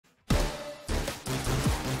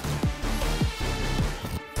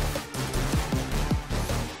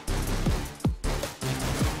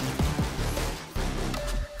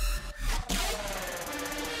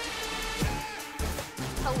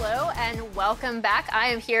Hello and welcome back. I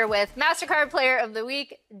am here with MasterCard Player of the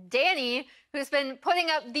Week, Danny, who's been putting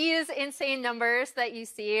up these insane numbers that you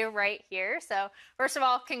see right here. So first of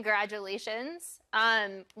all, congratulations.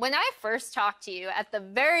 When I first talked to you at the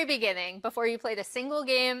very beginning, before you played a single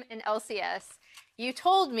game in LCS, you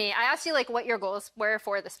told me, I asked you like what your goals were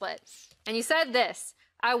for the split. And you said this: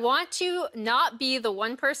 I want to not be the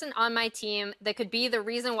one person on my team that could be the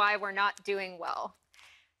reason why we're not doing well.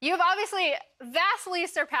 You've obviously vastly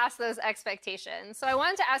surpassed those expectations. So I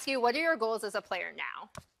wanted to ask you, what are your goals as a player now?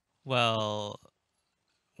 Well,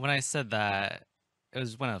 when I said that, it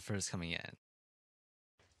was when I was first coming in.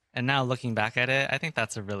 And now looking back at it, I think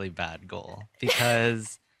that's a really bad goal,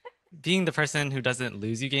 because being the person who doesn't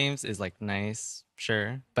lose you games is like nice,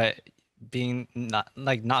 sure, but being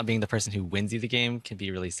not being the person who wins you the game can be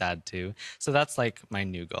really sad too. So that's like my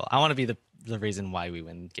new goal. I want to be the reason why we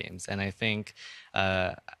win games. And I think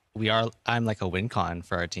I'm like a win con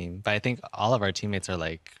for our team, but I think all of our teammates are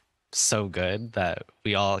like so good that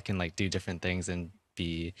we all can like do different things and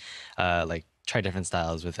be like try different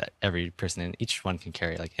styles with every person, and each one can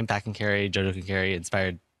carry. Like Impact can carry, Jojo can carry,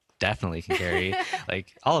 Inspired definitely can carry.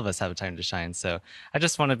 Like all of us have a time to shine. So I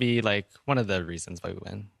just want to be like one of the reasons why we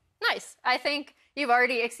win. Nice. I think you've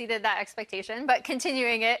already exceeded that expectation, but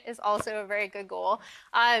continuing it is also a very good goal.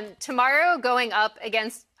 Tomorrow, going up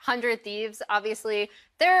against 100 Thieves, obviously,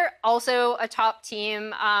 they're also a top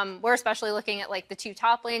team. We're especially looking at like the two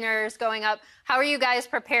top laners going up. How are you guys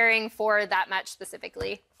preparing for that match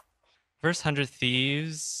specifically? Versus 100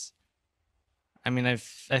 Thieves, I mean, I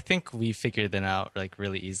think we figured them out like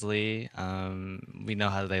really easily. We know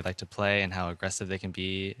how they like to play and how aggressive they can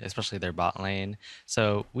be, especially their bot lane.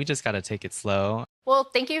 So we just got to take it slow. Well,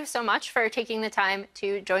 thank you so much for taking the time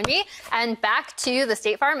to join me. And back to the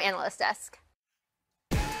State Farm Analyst Desk.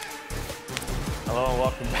 Hello and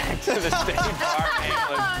welcome back to the State Farm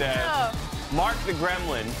Analyst Desk. No. Mark the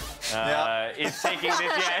Gremlin is taking this.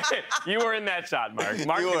 Yeah, you were in that shot, Mark.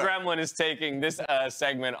 Mark the Gremlin is taking this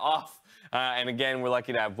segment off. And again, we're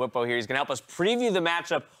lucky to have Bwipo here. He's going to help us preview the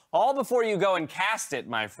matchup all before you go and cast it,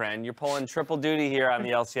 my friend. You're pulling triple duty here on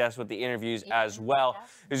the LCS with the interviews as well.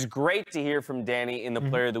 It was great to hear from Danny in the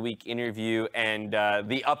Player of the Week interview and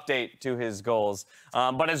the update to his goals.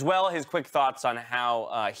 But as well, his quick thoughts on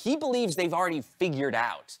how he believes they've already figured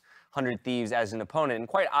out 100 Thieves as an opponent. And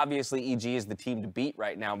quite obviously, EG is the team to beat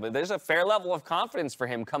right now. But there's a fair level of confidence for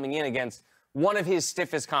him coming in against one of his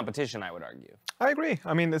stiffest competition, I would argue. I agree.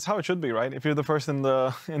 I mean, it's how it should be, right? If you're the first in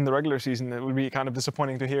the regular season, it would be kind of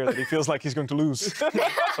disappointing to hear that he feels like he's going to lose. So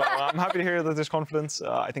I'm happy to hear that there's confidence.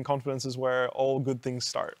 I think confidence is where all good things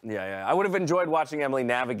start. Yeah. I would have enjoyed watching Emily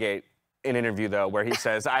navigate an interview, though, where he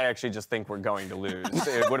says, I actually just think we're going to lose.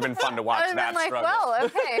 It would have been fun to watch that like, struggle. Well,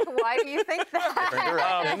 okay, why do you think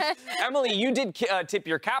that? Emily, you did tip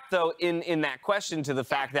your cap, though, in that question to the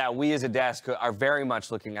fact that we as a desk are very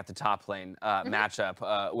much looking at the top lane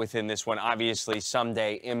matchup within this one. Obviously,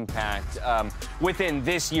 Ssumday, Impact, within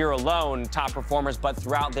this year alone, top performers, but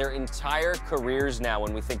throughout their entire careers now,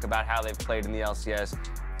 when we think about how they've played in the LCS,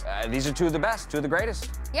 these are two of the best, two of the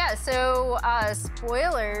greatest. Yeah, so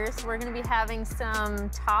spoilers, we're going to be having some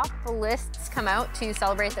top lists come out to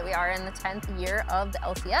celebrate that we are in the 10th year of the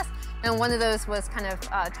LCS. And one of those was kind of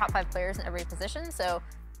top 5 players in every position. So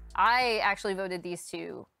I actually voted these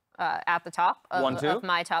two at the top of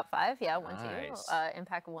my top 5. Yeah, 1, 2,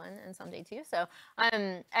 Impact 1 and Ssumday 2. So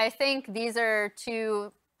I think these are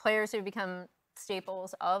two players who've become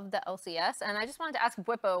staples of the LCS, and I just wanted to ask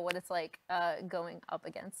Bwipo what it's like going up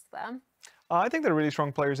against them. I think they're really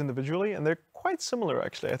strong players individually, and they're quite similar,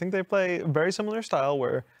 actually. I think they play a very similar style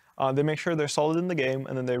where they make sure they're solid in the game,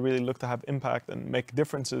 and then they really look to have impact and make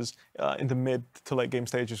differences in the mid to late game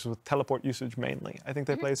stages with teleport usage mainly. I think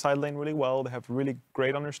they play side lane really well. They have really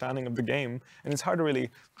great understanding of the game, and it's hard to really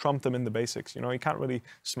trump them in the basics. You know, you can't really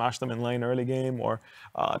smash them in lane early game or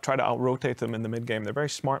try to out-rotate them in the mid game. They're very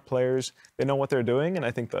smart players. They know what they're doing, and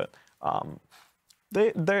I think that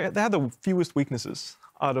they have the fewest weaknesses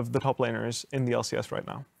out of the top laners in the LCS right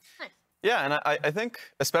now. Yeah, and I think,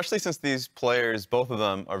 especially since these players, both of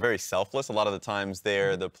them, are very selfless, a lot of the times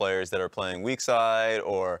they're the players that are playing weak side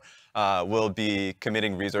or will be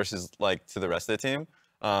committing resources like to the rest of the team.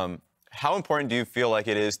 How important do you feel like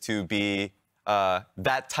it is to be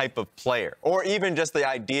that type of player? Or even just the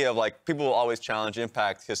idea of, like, people will always challenge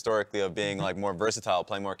Impact historically of being like more versatile,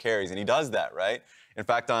 playing more carries, and he does that, right? In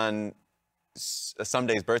fact, on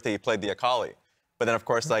Ssumday's birthday, he played the Akali. But then, of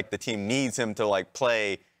course, like, the team needs him to, like,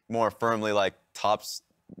 play more firmly like tops,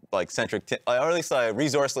 like centric, or at least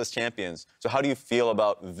resourceless champions. So how do you feel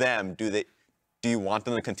about them? Do you want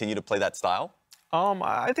them to continue to play that style?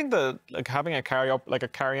 I think that like having a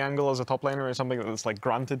carry angle as a top laner is something that's like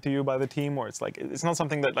granted to you by the team, or it's like it's not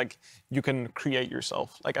something that like you can create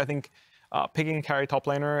yourself. Like I think picking a carry top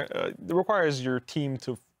laner requires your team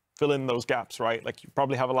to fill in those gaps, right? Like you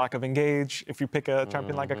probably have a lack of engage if you pick a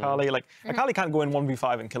champion like Akali. Like Akali can't go in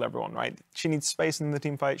 1v5 and kill everyone, right? She needs space in the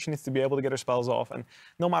team fight. She needs to be able to get her spells off. And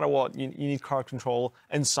no matter what, you need card control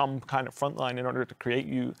and some kind of front line in order to create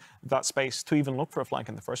you that space to even look for a flank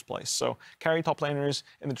in the first place. So carry top laners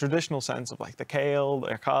in the traditional sense of like the Kayle,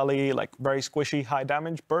 the Akali, like very squishy, high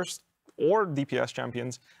damage burst, or DPS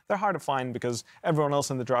champions, they're hard to find because everyone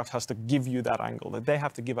else in the draft has to give you that angle, that they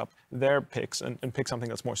have to give up their picks and pick something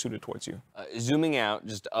that's more suited towards you. Zooming out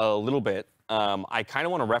just a little bit, I kind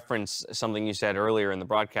of want to reference something you said earlier in the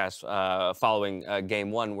broadcast following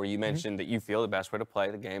game one, where you mentioned that you feel the best way to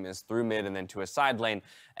play the game is through mid and then to a side lane,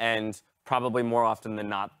 and probably more often than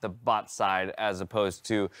not the bot side as opposed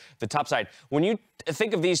to the top side. When you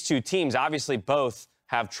think of these two teams, obviously both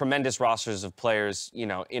have tremendous rosters of players, you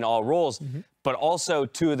know, in all roles, but also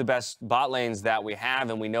two of the best bot lanes that we have.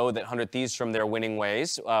 And we know that 100 Thieves from their winning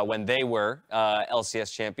ways, when they were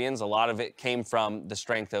LCS champions, a lot of it came from the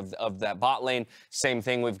strength of that bot lane. Same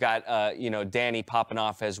thing, we've got, you know, Danny popping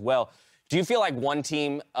off as well. Do you feel like one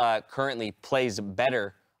team currently plays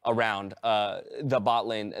better around the bot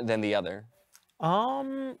lane than the other?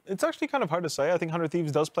 It's actually kind of hard to say. I think 100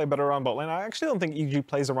 Thieves does play better around bot lane. I actually don't think EG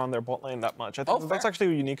plays around their bot lane that much. I think that's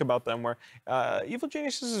actually unique about them, where Evil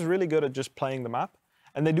Geniuses is really good at just playing the map,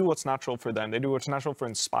 and they do what's natural for them. They do what's natural for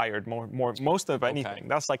Inspired most of anything.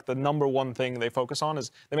 That's like the #1 thing they focus on, is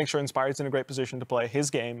they make sure Inspired's in a great position to play his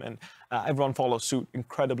game, and everyone follows suit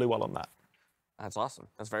incredibly well on that. That's awesome.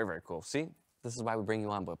 That's very, very cool. See, this is why we bring you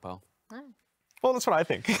on, Bwipo. Well, that's what I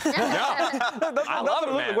think. I love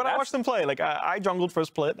it, man. When I watch them play, like I jungled for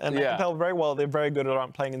Split, and I can tell very well they're very good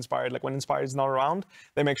at playing Inspired. Like when Inspired is not around,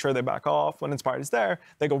 they make sure they back off. When Inspired is there,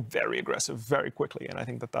 they go very aggressive very quickly, and I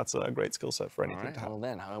think that that's a great skill set for any team to have. Well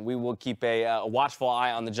then, we will keep a watchful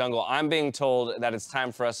eye on the jungle. I'm being told that it's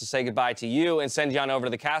time for us to say goodbye to you and send you on over to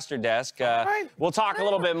the caster desk. We'll talk a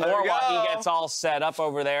little bit more while he gets all set up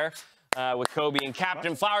over there. With Kobe and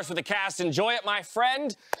Captain Flowers for the cast. Enjoy it, my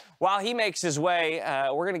friend. While he makes his way,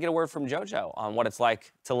 we're going to get a word from JoJo on what it's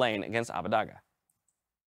like to lane against Abbedagge.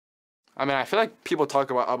 I mean, I feel like people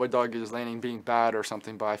talk about Abbedagge's laning being bad or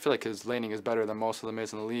something, but I feel like his laning is better than most of the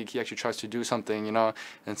mids in the league. He actually tries to do something, you know,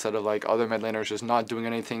 instead of like other mid laners just not doing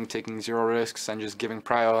anything, taking 0 risks, and just giving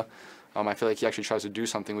prio. I feel like he actually tries to do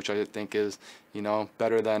something, which I think is, you know,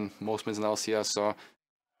 better than most mids in the LCS. So.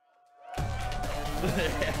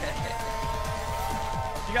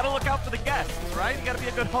 You gotta look out for the guests, right? You gotta be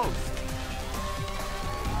a good host.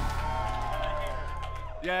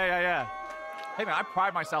 Yeah. Hey man, I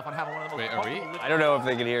pride myself on having one of the most. Wait, are we? I don't know if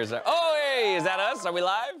they can hear us. Oh, hey, is that us? Are we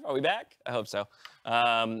live? Are we back? I hope so.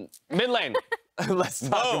 Mid lane. Let's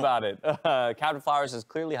talk about it. Captain Flowers is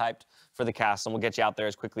clearly hyped for the cast, and we'll get you out there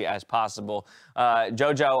as quickly as possible.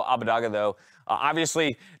 JoJo, Abbedagge, though,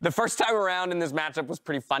 obviously, the first time around in this matchup was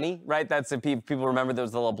pretty funny, right? That's if people remember there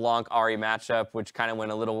was the LeBlanc Ahri matchup, which kind of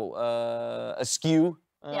went a little askew,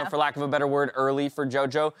 for lack of a better word, early for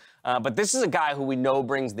JoJo. But this is a guy who we know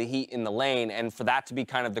brings the heat in the lane, and for that to be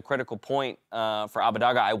kind of the critical point for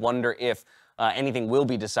Abbedagge, I wonder if anything will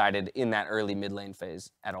be decided in that early mid lane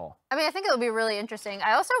phase at all. I mean, I think it'll be really interesting.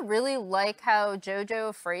 I also really like how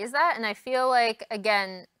JoJo phrased that, and I feel like,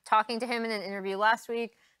 again, talking to him in an interview last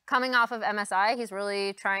week, coming off of MSI, he's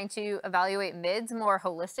really trying to evaluate mids more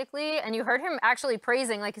holistically, and you heard him actually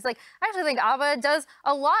praising, like, he's like, I actually think Abba does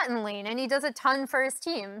a lot in lane, and he does a ton for his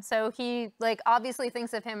team, so he, like, obviously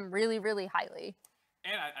thinks of him really, really highly.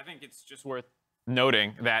 And I think it's just worth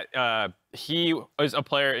noting that he is a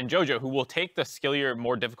player in JoJo who will take the skillier,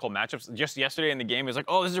 more difficult matchups. Just yesterday in the game, he was like,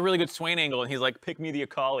 oh, this is a really good Swain angle, and he's like, pick me the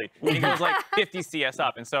Akali. And he goes like 50 CS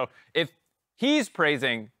up. And so if he's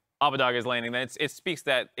praising Abbedagge's laning, then it speaks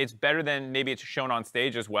that it's better than maybe it's shown on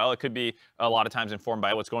stage as well. It could be a lot of times informed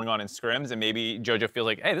by what's going on in scrims, and maybe JoJo feels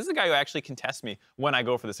like, hey, this is a guy who actually contests me when I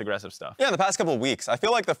go for this aggressive stuff. Yeah, in the past couple of weeks, I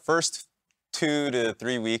feel like the first 2 to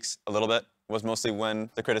 3 weeks, a little bit, was mostly when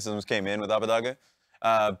the criticisms came in with Abbedagge.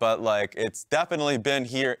 But like, it's definitely been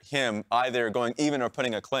him either going even or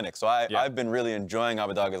putting a clinic. So I've been really enjoying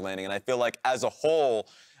Abbedagge's laning, and I feel like as a whole,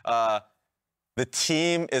 the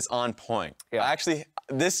team is on point. Yeah. Actually,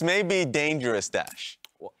 this may be dangerous, Dash.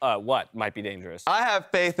 What might be dangerous? I have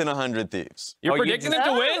faith in 100 Thieves. You're predicting them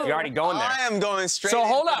to win? You're already going there. I am going straight. So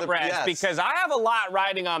hold up, Brad, because I have a lot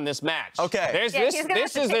riding on this match. Okay. There's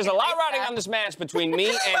a lot riding on this match between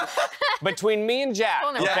me and Jack.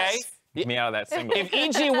 Okay. Get me out of that single. If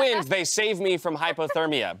EG wins, they save me from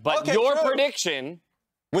hypothermia. But your prediction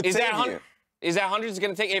is that 100 is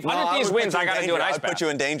going to take. If 100 Thieves wins, I got to do an ice bath. I'd put you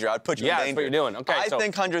in danger. I'd put you in danger. That's what you're doing. Okay. I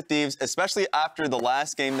think 100 Thieves, especially after the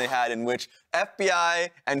last game they had in which FBI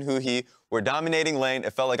and huhi were dominating lane.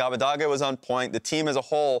 It felt like Abbedagge was on point. The team as a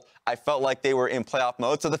whole, I felt like they were in playoff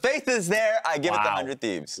mode. So the faith is there. I give it to 100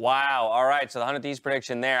 Thieves. Wow. All right. So the 100 Thieves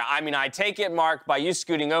prediction there. I mean, I take it, Mark, by you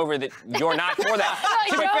scooting over that you're not for that.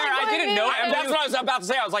 To be fair, I didn't know. That's what I was about to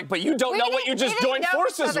say. I was like, but you don't know what you just joined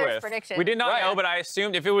forces with. We did not know, but I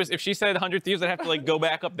assumed if she said 100 Thieves, I'd have to like go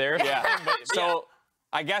back up there. Yeah. So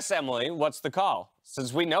I guess, Emily, what's the call?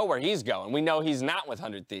 Since we know where he's going, we know he's not with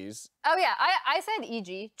 100 Thieves. Oh, yeah, I said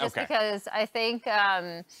EG, just because I think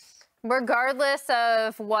regardless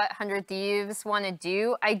of what 100 Thieves want to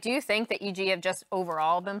do, I do think that EG have just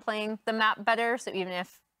overall been playing the map better. So even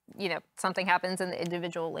if, you know, something happens in the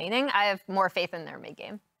individual laning, I have more faith in their mid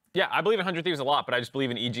game. Yeah, I believe in 100 Thieves a lot, but I just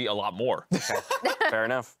believe in EG a lot more. Okay. Fair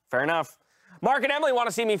enough. Fair enough. Mark and Emily want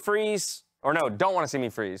to see me freeze. Or no, don't want to see me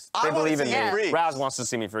freeze. They believe in me. Raz wants to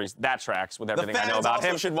see me freeze. That tracks with everything I know about him. The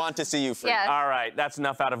fans also should want to see you freeze. Yeah. All right, that's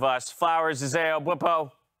enough out of us. Flowers, Azael, Bwipo,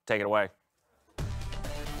 take it away.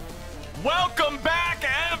 Welcome back,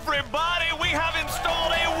 everybody. We have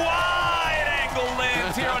installed a wide-angle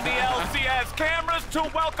lens here on the LCS cameras to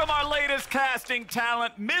welcome our latest casting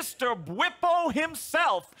talent, Mr. Bwipo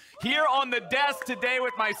himself, here on the desk today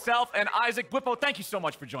with myself and Isaac. Bwipo, thank you so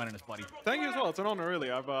much for joining us, buddy. Thank you as well. It's an honor,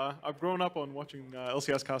 really. I've grown up on watching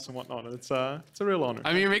LCS casts and whatnot, and it's a real honor.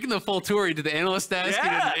 I mean, you're making the full tour. You did the analyst desk, you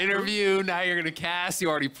did an interview, now you're going to cast.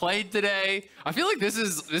 You already played today. I feel like this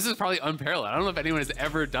is probably unparalleled. I don't know if anyone has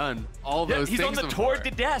ever done all those things. He's on the before. tour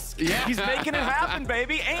de desk. Yeah. He's making it happen,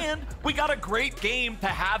 baby. And we got a great game to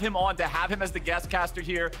have him on, to have him as the guest caster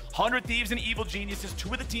here. 100 Thieves and Evil Geniuses,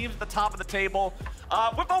 two of the teams at the top of the table.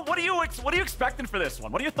 Bwipo, what are you expecting for this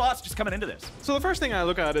one? What are your thoughts just coming into this? So the first thing I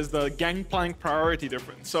look at is the Gangplank priority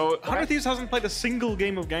difference. So 100 Thieves hasn't played a single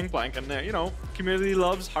game of Gangplank, and you know, community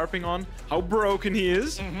loves harping on how broken he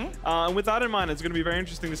is. And with that in mind, it's going to be very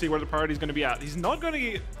interesting to see where the priority is going to be at. He's not going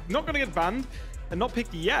to get banned and not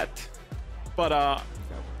picked yet, but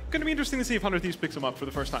going to be interesting to see if 100 Thieves picks him up for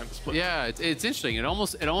the first time to split. Yeah, it's interesting. It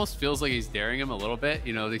almost feels like he's daring him a little bit.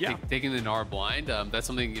 You know, taking the Gnar blind. That's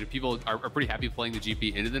something, you know, people are pretty happy playing the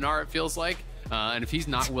GP into the Gnar, it feels like. And if he's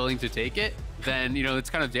not willing to take it, then, you know, it's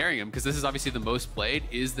kind of daring him, because this is obviously the most played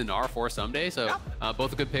is the Gnar for Ssumday. So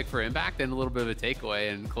both a good pick for impact and a little bit of a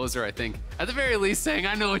takeaway. And Closer, I think, at the very least, saying,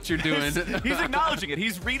 I know what you're doing. He's acknowledging it.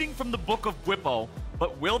 He's reading from the book of Bwipo.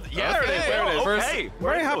 But there it is. There it is. Okay.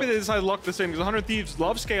 Very happy they decided to lock this in, because 100 Thieves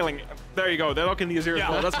love scaling. There you go. They're locking the Azir as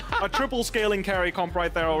well. That's a triple scaling carry comp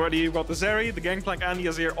right there already. You've got the Zeri, the Gangplank, and the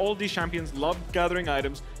Azir. All of these champions love gathering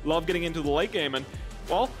items, love getting into the late game. And,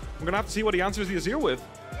 well, we're going to have to see what he answers the Azir with.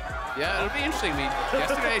 Yeah, it'll be interesting. I mean,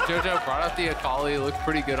 yesterday, Jojo brought out the Akali, looked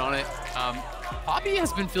pretty good on it. Poppy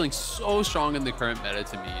has been feeling so strong in the current meta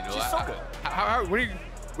to me. You know, She's so good.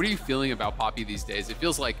 What are you feeling about Poppy these days? It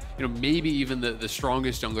feels like, you know, maybe even the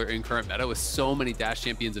strongest jungler in current meta with so many dash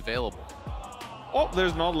champions available. Oh,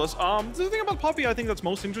 there's Nautilus. The thing about Poppy I think that's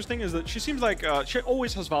most interesting is that she seems like she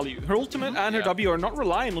always has value. Her ultimate and her W are not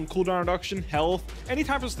relying on cooldown reduction, health, any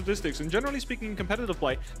type of statistics. And generally speaking, in competitive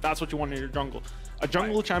play, that's what you want in your jungle. A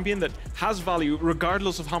jungle champion that has value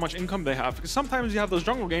regardless of how much income they have. Because sometimes you have those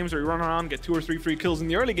jungle games where you run around, get 2 or 3 free kills in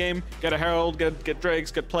the early game, get a herald, get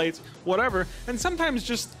drakes, get plates, whatever. And sometimes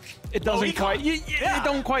just it doesn't you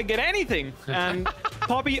don't quite get anything. And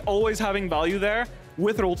Poppy always having value there,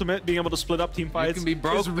 with her ultimate, being able to split up team fights, you can be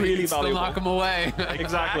broke, is really still valuable. knock them away.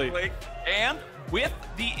 Exactly. And with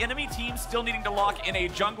the enemy team still needing to lock in a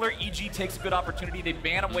jungler, EG takes a good opportunity. They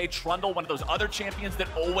ban away Trundle, one of those other champions that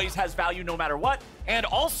always has value no matter what, and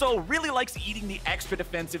also really likes eating the extra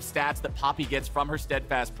defensive stats that Poppy gets from her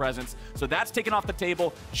steadfast presence. So that's taken off the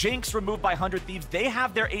table. Jinx removed by 100 Thieves. They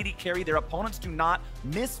have their AD carry. Their opponents do not.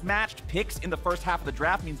 Mismatched picks in the first half of the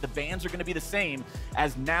draft means the bans are going to be the same,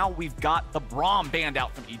 as now we've got the Braum banned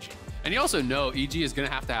out from EG. And you also know EG is going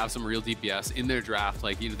to have some real DPS in their draft.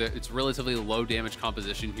 Like, you know, it's relatively low damage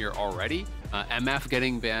composition here already. MF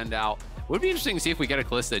getting banned out. Would be interesting to see if we get a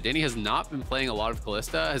Kai'Sa. Danny has not been playing a lot of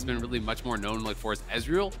Kai'Sa, has been really much more known like for his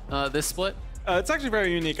Ezreal this split. It's actually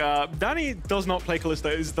very unique. Danny does not play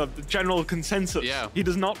Kai'Sa, is the general consensus. Yeah. He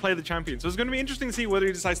does not play the champion. So it's going to be interesting to see whether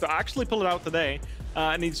he decides to actually pull it out today.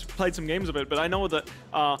 And he's played some games of it. But I know that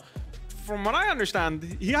from what I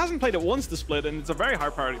understand, he hasn't played it once this split, and it's a very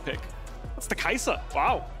high priority pick. That's the Kai'Sa.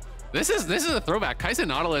 Wow. This is a throwback. Kai'Sa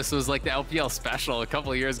Nautilus was like the LPL special a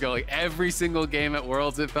couple of years ago. Like every single game at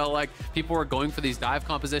Worlds, it felt like people were going for these dive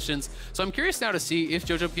compositions. So I'm curious now to see if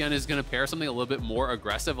jojopyun is going to pair something a little bit more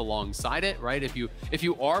aggressive alongside it, right? If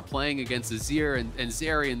you are playing against Azir and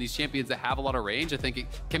Zeri and these champions that have a lot of range, I think it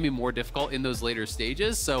can be more difficult in those later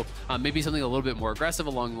stages. So maybe something a little bit more aggressive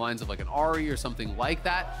along the lines of like an Ahri or something like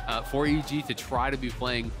that for EG to try to be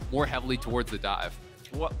playing more heavily towards the dive.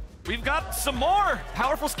 Well, we've got some more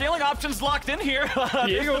powerful scaling options locked in here.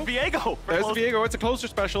 Viego. Viego. There's Viego. It's a closer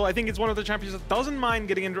special. I think it's one of the champions that doesn't mind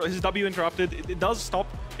getting his W interrupted. It does stop.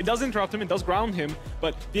 It does interrupt him. It does ground him.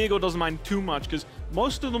 But Viego doesn't mind too much because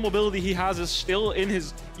most of the mobility he has is still in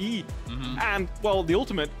his E. And, well, the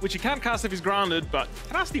ultimate, which he can't cast if he's grounded, but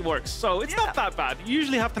tenacity works. So it's not that bad. You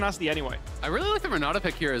usually have tenacity anyway. I really like the Renata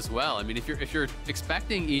pick here as well. I mean, if you're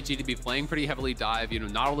expecting EG to be playing pretty heavily dive, you know,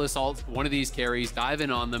 Nautilus ult one of these carries, dive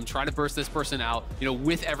in on them, try to burst this person out, you know,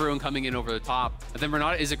 with everyone coming in over the top. And then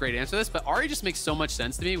Renata is a great answer to this, but Ahri just makes so much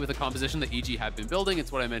sense to me with the composition that EG have been building.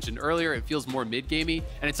 It's what I mentioned earlier. It feels more mid-gamey,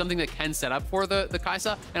 and it's something that can set up for the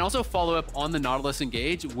Kai'Sa and also follow up on the Nautilus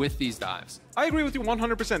engage with these dives. I agree with you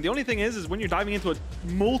 100%. The only thing is when you're diving into a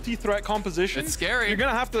multi-threat composition, it's scary. You're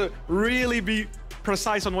gonna have to really be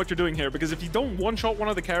precise on what you're doing here, because if you don't one-shot one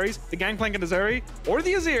of the carries, the Gangplank and the Zeri or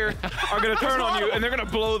the Azir are gonna turn on you and they're gonna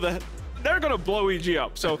blow EG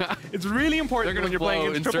up. So it's really important when you're playing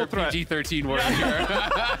against triple threat. PG-13 word here.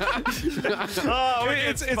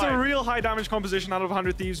 It's a real high damage composition out of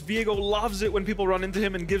 100 Thieves. Viego loves it when people run into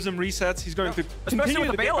him and gives him resets. He's going to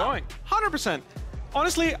continue to get going. 100%.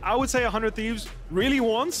 Honestly, I would say 100 Thieves really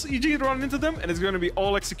wants EG to run into them, and it's going to be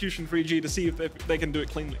all execution for EG to see if they can do it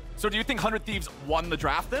cleanly. So do you think 100 Thieves won the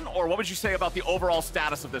draft then? Or what would you say about the overall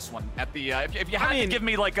status of this one? At the if you had to give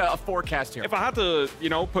me like a forecast here. If I had to, you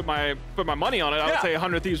know, put my money on it, I would say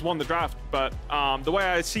 100 Thieves won the draft. But the way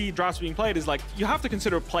I see drafts being played is like, you have to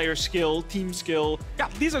consider player skill, team skill. Yeah.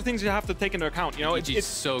 These are things you have to take into account, you know. It's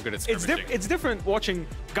so good at skirmishing. It's different watching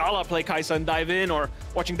Gala play Kai'Sa and dive in, or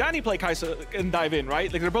watching Danny play Kai'Sa and dive in,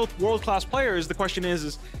 right? Like, they're both world-class players. The question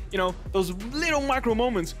is, you know, those little micro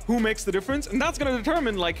moments, who makes the difference? And that's going to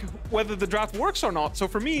determine, like, whether the draft works or not. So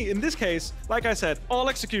for me, in this case, like I said, all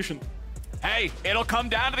execution. Hey, it'll come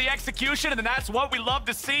down to the execution, and that's what we love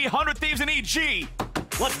to see. 100 Thieves and EG.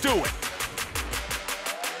 Let's do it.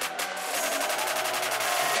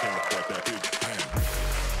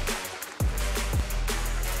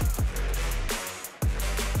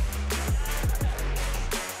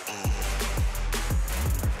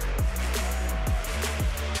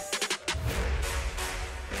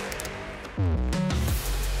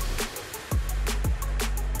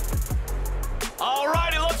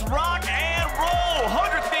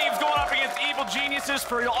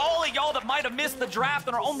 For all of y'all that might have missed the draft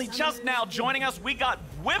and are only just now joining us, we got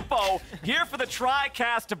Bwipo here for the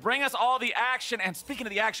TriCast to bring us all the action. And speaking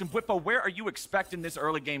of the action, Bwipo, where are you expecting this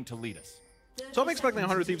early game to lead us? So I'm expecting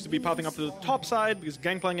 100 Thieves to be popping up to the top side, because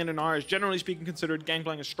Gangplank and Gnar is generally speaking considered.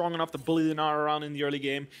 Gangplank is strong enough to bully the Gnar around in the early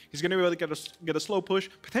game. He's going to be able to get a slow push,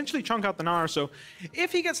 potentially chunk out the Gnar. So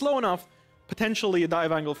if he gets low enough, potentially a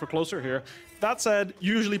dive angle for closer here. That said,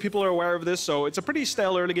 usually people are aware of this, so it's a pretty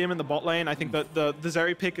stale early game in the bot lane. I think that the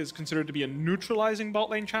Zeri pick is considered to be a neutralizing bot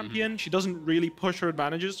lane champion. She doesn't really push her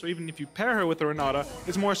advantages, so even if you pair her with the Renata,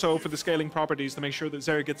 it's more so for the scaling properties to make sure that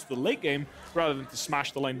Zeri gets to the late game rather than to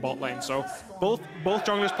smash the lane bot lane. So both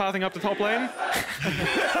junglers pathing up the top lane.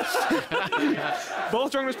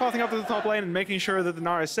 Both junglers pathing up to the top lane and making sure that the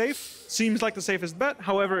Gnar is safe seems like the safest bet.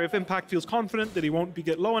 However, if Impact feels confident that he won't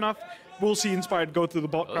get low enough, we'll see Inspired go through the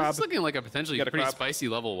bot grab. It's looking like a potentially pretty spicy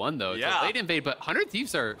level 1, though. Yeah. It's a late invade, but 100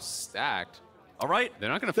 Thieves are stacked. All right. They're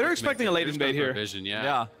not going to. They're expecting a late invade here. Vision,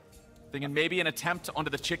 Yeah. Thinking maybe an attempt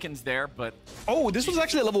onto the chickens there, but... Oh, this was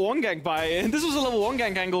actually a level 1 gank by... And this was a level 1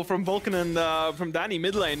 gank angle from Vulcan and from Danny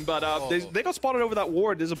mid lane, but they got spotted over that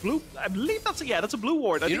ward. There's a blue... I believe that's a blue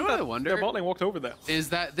ward. You know what I wonder? Their bot lane walked over there. Is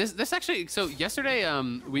that this actually... So yesterday,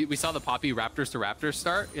 we saw the Poppy Raptors to Raptors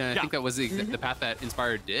start, and I think that was the path that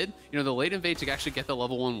Inspired did. You know, the late invade to actually get the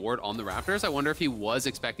level 1 ward on the Raptors. I wonder if he was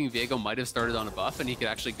expecting Viego might have started on a buff, and he could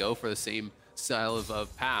actually go for the same style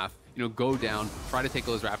of path. You know, go down, try to take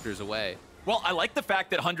those Raptors away. Well, I like the fact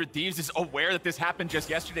that 100 Thieves is aware that this happened just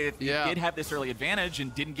yesterday, that they did have this early advantage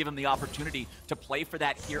and didn't give him the opportunity to play for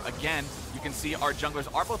that here again. You can see our junglers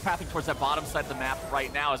are both pathing towards that bottom side of the map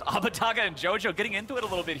right now as Abbedagge and Jojo getting into it a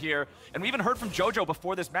little bit here. And we even heard from Jojo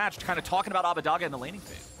before this match kind of talking about Abbedagge in the laning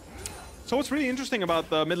phase. So what's really interesting about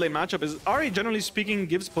the mid lane matchup is Ahri, generally speaking,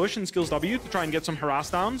 gives push and skills W to try and get some harass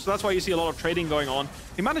down. So that's why you see a lot of trading going on.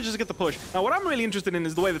 He manages to get the push. Now, what I'm really interested in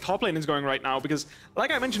is the way the top lane is going right now, because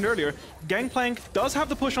like I mentioned earlier, Gangplank does have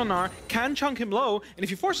the push on Gnar, can chunk him low, and if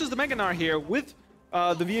he forces the Mega Gnar here with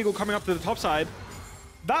the Viego coming up to the top side,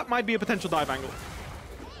 that might be a potential dive angle.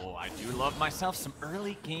 Oh, I do love myself some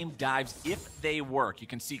early game dives if they work. You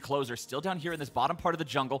can see Closer still down here in this bottom part of the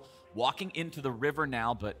jungle, walking into the river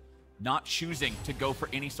now, but not choosing to go for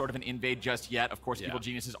any sort of an invade just yet. Of course, Evil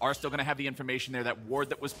Geniuses are still going to have the information there. That ward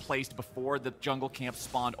that was placed before the jungle camp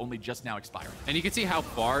spawned only just now expiring. And you can see how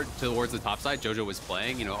far towards the top side Jojo was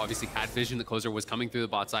playing. You know, obviously had vision that Closer was coming through the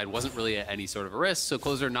bot side, wasn't really at any sort of a risk, so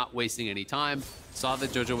Closer not wasting any time, saw that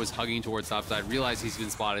Jojo was hugging towards top side, realized he's been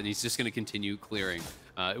spotted, and he's just going to continue clearing.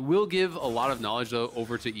 It will give a lot of knowledge, though,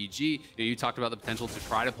 over to EG. You know, you talked about the potential to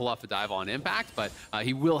try to pull off a dive on Impact, but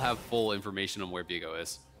he will have full information on where Viego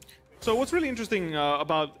is. So what's really interesting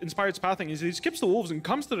about Inspired's pathing is he skips the wolves and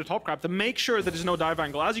comes to the top crab to make sure that there's no dive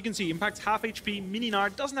angle. As you can see, Impact's half HP, Mini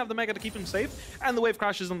Gnar doesn't have the Mega to keep him safe, and the wave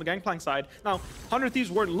crashes on the Gangplank side. Now, 100 Thieves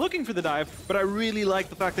weren't looking for the dive, but I really like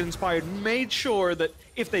the fact that Inspired made sure that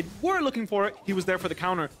if they were looking for it, he was there for the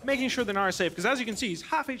counter, making sure the Gnar is safe. Because as you can see, he's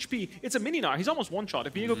half HP. It's a Mini Gnar. He's almost one-shot.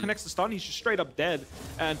 If Viego connects the stun, he's just straight up dead.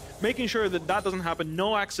 And making sure that that doesn't happen,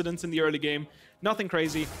 no accidents in the early game, nothing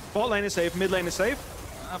crazy. Bot lane is safe, mid lane is safe.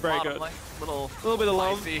 Very good. Little bit of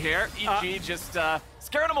love. Here. EG just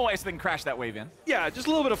scaring him away so they can crash that wave in. Yeah, just a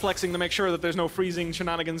little bit of flexing to make sure that there's no freezing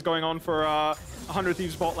shenanigans going on for 100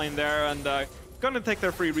 Thieves bot lane there, and going to take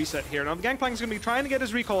their free reset here. Now, the Gangplank is going to be trying to get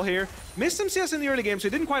his recall here. Missed some CS in the early game, so he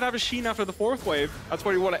didn't quite have his Sheen after the 4th wave. That's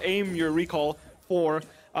where you want to aim your recall for.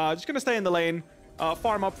 Just going to stay in the lane.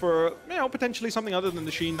 Farm up for, you know, potentially something other than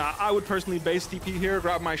the Sheen. I would personally base TP here,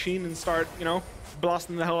 grab my Sheen, and start, you know,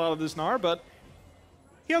 blasting the hell out of this Gnar, but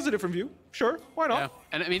he has a different view. Sure, why not? Yeah.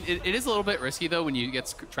 And I mean, it is a little bit risky though when you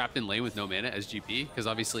get trapped in lane with no mana as GP, because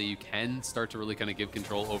obviously you can start to really kind of give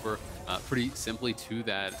control over pretty simply to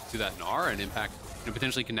that Gnar, and Impact, you know,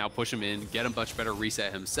 potentially can now push him in, get a much better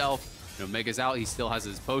reset himself. You know, Mega's out, he still has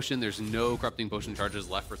his potion. There's no corrupting potion charges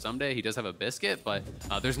left for Ssumday. He does have a biscuit, but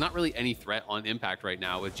there's not really any threat on Impact right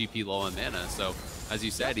now with GP low on mana. So as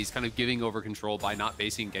you said, he's kind of giving over control by not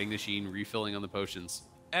basing, getting the Sheen, refilling on the potions.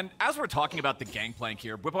 And as we're talking about the Gangplank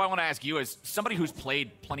here, Bwipo, I want to ask you, as somebody who's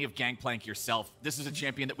played plenty of Gangplank yourself, this is a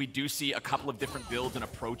champion that we do see a couple of different builds and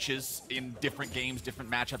approaches in different games, different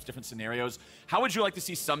matchups, different scenarios. How would you like to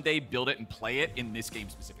see Ssumday build it and play it in this game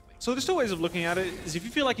specifically? So there's two ways of looking at it. Is if you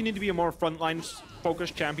feel like you need to be a more frontline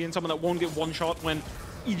focused champion, someone that won't get one shot when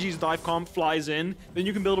EG's dive comp flies in, then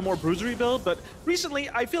you can build a more bruisery build. But recently,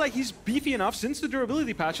 I feel like he's beefy enough since the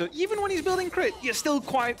durability patch that even when he's building crit, you still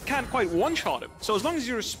can't quite one-shot him. So as long as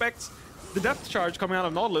you respect the depth charge coming out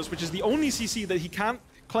of Nautilus, which is the only CC that he can't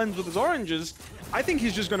cleanse with his oranges, I think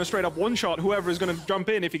he's just going to straight up one-shot whoever is going to jump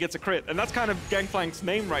in if he gets a crit. And that's kind of Gangplank's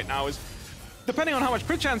name right now, is depending on how much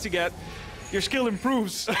crit chance you get, your skill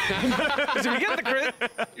improves. Because if you get the crit,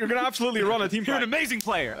 you're going to absolutely run a team fight. You're an amazing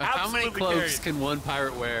player. How many cloaks can one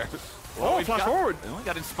pirate wear? Oh, flash forward. We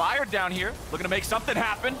got Inspired down here, looking to make something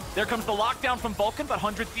happen. There comes the lockdown from Vulcan, but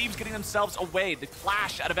 100 Thieves getting themselves away. The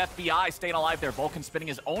flash out of FBI staying alive there. Vulcan spinning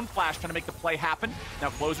his own flash, trying to make the play happen. Now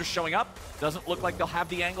Closer showing up. Doesn't look like they'll have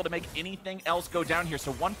the angle to make anything else go down here.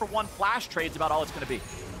 So 1-for-1 flash trade's about all it's going to be.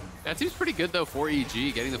 That seems pretty good, though, for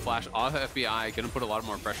EG. Getting the flash off FBI, going to put a lot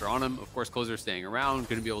more pressure on him. Of course, Closer staying around,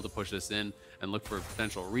 going to be able to push this in and look for a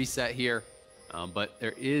potential reset here. But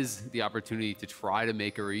there is the opportunity to try to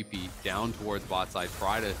make a repeat down towards bot side,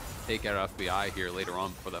 try to take out FBI here later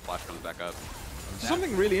on before that flash comes back up.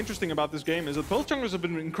 Something really interesting about this game is that both junglers have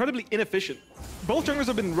been incredibly inefficient. Both junglers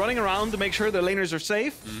have been running around to make sure their laners are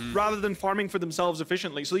safe rather than farming for themselves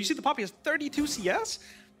efficiently. So you see the Poppy has 32 CS.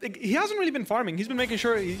 He hasn't really been farming. He's been making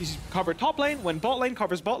sure he's covered top lane, when bot lane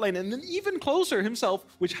covers bot lane, and then even Closer himself,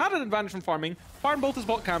 which had an advantage from farming, farmed both his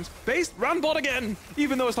bot camps, based, ran bot again,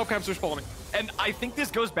 even though his top camps are spawning. And I think this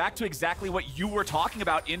goes back to exactly what you were talking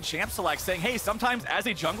about in Champ Select, saying, hey, sometimes as a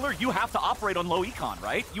jungler, you have to operate on low econ,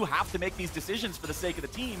 right? You have to make these decisions for the sake of the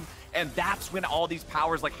team, and that's when all these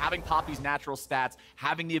powers, like having Poppy's natural stats,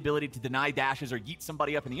 having the ability to deny dashes or yeet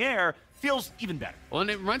somebody up in the air, feels even better. Well, and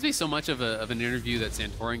it reminds me so much of an interview that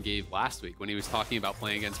Santorin gave last week when he was talking about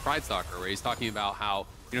playing against Pride Stalker, where he's talking about how,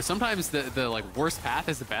 you know, sometimes the like worst path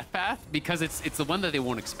is the best path because it's the one that they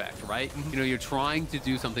won't expect, right? You know, you're trying to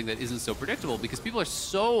do something that isn't so predictable because people are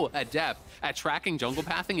so adept at tracking jungle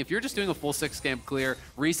pathing. If you're just doing a full 6 camp clear,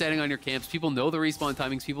 resetting on your camps, people know the respawn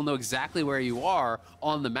timings, people know exactly where you are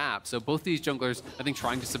on the map. So both these junglers, I think,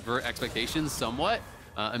 trying to subvert expectations somewhat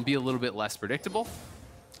and be a little bit less predictable.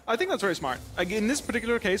 I think that's very smart. Like in this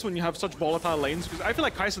particular case, when you have such volatile lanes, because I feel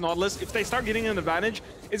like Kai'Sa Nautilus, if they start getting an advantage,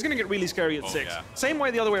 it's going to get really scary at 6. Yeah. Same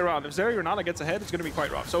way the other way around. If Zeri or Renata gets ahead, it's going to be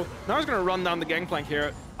quite rough. So Gnar's going to run down the Gangplank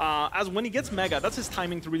here. As when he gets Mega, that's his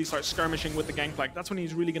timing to really start skirmishing with the Gangplank. That's when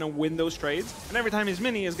he's really going to win those trades. And every time he's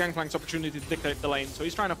mini is Gangplank's opportunity to dictate the lane. So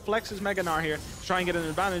he's trying to flex his Mega Gnar here to try and get an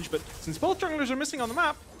advantage. But since both junglers are missing on the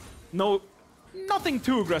map, nothing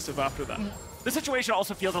too aggressive after that. The situation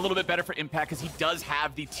also feels a little bit better for Impact because he does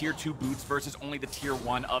have the tier 2 boots versus only the tier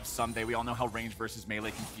 1 of Ssumday. We all know how range versus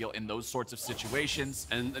melee can feel in those sorts of situations.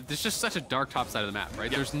 And there's just such a dark top side of the map,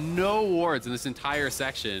 right? Yep. There's no wards in this entire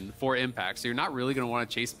section for Impact, so you're not really going to want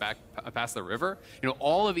to chase back past the river. You know,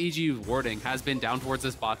 all of EG's warding has been down towards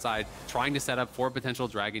this bot side, trying to set up for a potential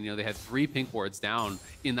dragon. You know, they had 3 pink wards down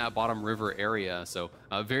in that bottom river area, so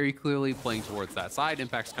very clearly playing towards that side.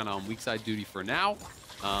 Impact's kind of on weak side duty for now.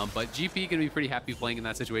 But GP going to be pretty happy playing in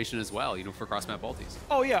that situation as well, you know, for cross-map ultis.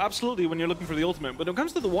 Oh yeah, absolutely, when you're looking for the ultimate. But when it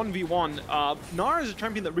comes to the 1v1, Gnar is a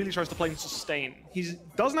champion that really tries to play in sustain. He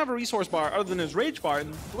doesn't have a resource bar other than his rage bar.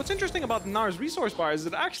 And what's interesting about Gnar's resource bar is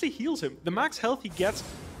it actually heals him. The max health he gets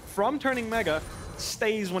from turning Mega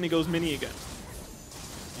stays when he goes mini again.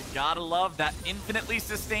 You gotta love that infinitely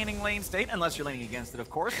sustaining lane state, unless you're laning against it, of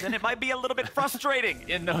course. Then it might be a little bit frustrating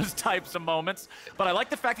in those types of moments. But I like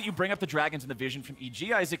the fact that you bring up the dragons and the vision from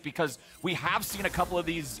EG, Isaac, because we have seen a couple of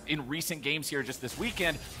these in recent games here just this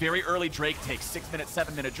weekend. Very early Drake takes 6-minute,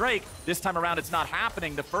 7-minute Drake. This time around, it's not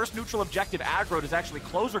happening. The first neutral objective aggroed is actually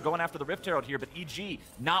Closer going after the Rift Herald here, but EG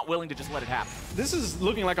not willing to just let it happen. This is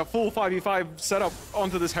looking like a full 5v5 setup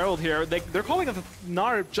onto this Herald here. They're calling it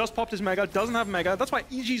Gnar just popped his Mega, doesn't have Mega. That's why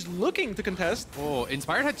EG's looking to contest. Oh,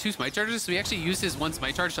 Inspired had 2 smite charges, so he actually used his 1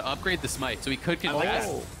 smite charge to upgrade the smite, so he could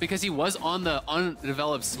contest because he was on the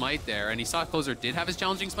undeveloped smite there, and he saw Closer did have his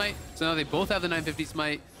challenging smite, so now they both have the 950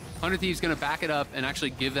 smite. 100 Thieves going to back it up and actually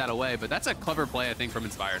give that away, but that's a clever play, I think, from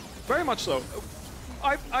Inspired. Very much so.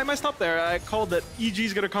 I messed up there. I called that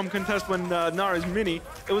EG's going to come contest when Gnar is mini.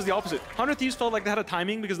 It was the opposite. 100 Thieves felt like they had a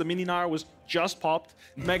timing because the mini Gnar was just popped.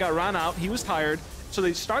 Mega ran out. He was tired. So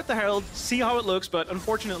they start the Herald, see how it looks, but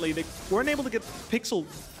unfortunately they weren't able to get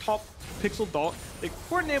top pixel dot. They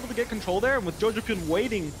weren't able to get control there, and with jojopyun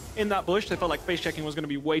waiting in that bush, they felt like face checking was going to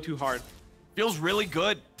be way too hard. Feels really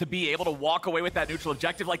good to be able to walk away with that neutral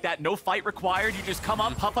objective like that. No fight required. You just come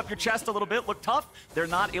up, puff up your chest a little bit, look tough. They're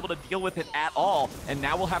not able to deal with it at all. And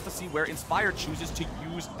now we'll have to see where Inspired chooses to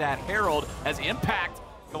use that Herald as Impact.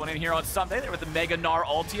 Going in here on Ssumday there with the Mega Gnar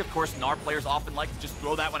ulti. Of course, Gnar players often like to just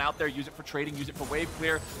throw that one out there, use it for trading, use it for wave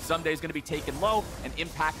clear. Ssumday is going to be taken low, and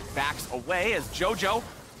Impact backs away as Jojo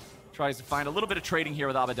tries to find a little bit of trading here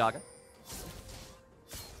with Abbedagge.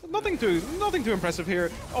 Nothing too impressive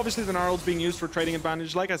here. Obviously, the Gnar ult's being used for trading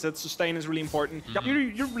advantage. Like I said, sustain is really important.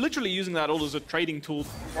 You're literally using that ult as a trading tool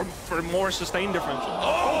for more sustain differential.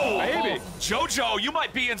 Oh, baby! Jojo, you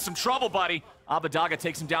might be in some trouble, buddy. Abbedagge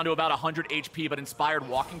takes him down to about 100 HP, but Inspired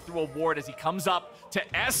walking through a ward as he comes up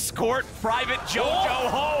to escort Private Jojo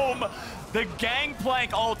home. The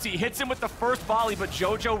Gangplank ulti hits him with the first volley, but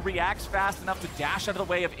Jojo reacts fast enough to dash out of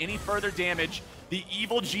the way of any further damage. The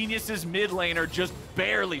Evil Genius's mid laner just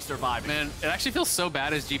barely surviving. Man, it actually feels so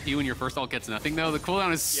bad as GP when your first ult gets nothing, though. The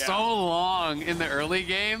cooldown is so long in the early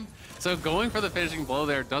game. So going for the finishing blow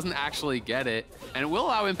there doesn't actually get it. And it will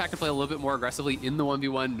allow Impact to play a little bit more aggressively in the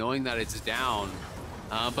 1v1, knowing that it's down.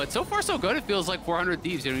 But so far, so good. It feels like 400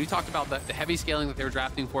 Thieves. You know, you talked about the heavy scaling that they were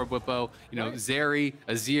drafting for Bwipo. You know, Zeri,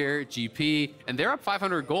 Azir, GP, and they're up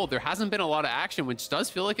 500 gold. There hasn't been a lot of action, which does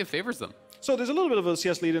feel like it favors them. So there's a little bit of a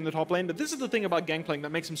CS lead in the top lane, but this is the thing about Gangplank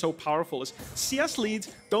that makes him so powerful is CS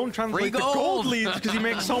leads don't translate to gold leads because he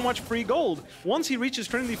makes so much free gold. Once he reaches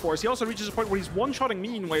Trinity Force, he also reaches a point where he's one-shotting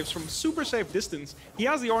minion waves from super safe distance. He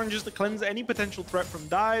has the oranges to cleanse any potential threat from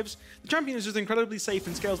dives. The champion is just incredibly safe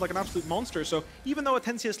and scales like an absolute monster, so even though a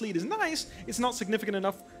 10 CS lead is nice, it's not significant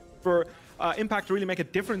enough for Impact to really make a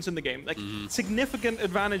difference in the game. Like, significant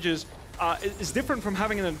advantages is different from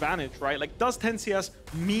having an advantage, right? Like, does 10 CS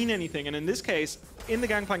mean anything? And in this case, in the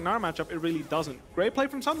Gangplank Gnar matchup, it really doesn't. Great play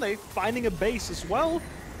from Ssumday, finding a base as well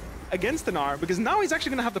against the Gnar, because now he's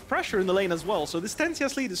actually going to have the pressure in the lane as well. So this 10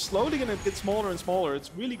 CS lead is slowly going to get smaller and smaller. It's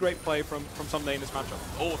really great play from Ssumday in this matchup.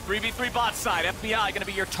 Oh, 3v3 bot side. FBI going to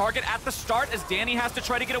be your target at the start as Danny has to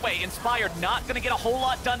try to get away. Inspired not going to get a whole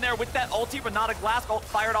lot done there with that ulti. Renata Glasc ult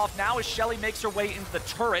fired off now as Shelly makes her way into the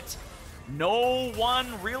turret. No one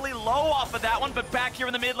really low off of that one, but back here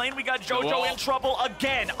in the mid lane, we got Jojo in trouble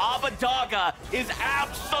again. Abbedagge is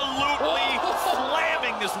absolutely slamming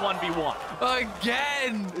winning this 1v1.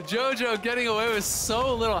 Again, Jojo getting away with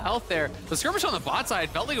so little health there. The skirmish on the bot side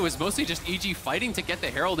felt like it was mostly just EG fighting to get the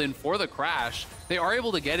Herald in for the crash. They are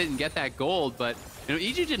able to get it and get that gold, but you know,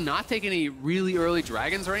 EG did not take any really early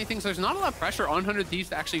dragons or anything, so there's not a lot of pressure on 100 Thieves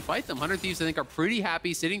to actually fight them. 100 Thieves, I think, are pretty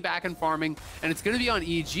happy sitting back and farming, and it's going to be on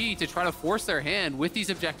EG to try to force their hand with these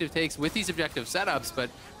objective takes, with these objective setups, but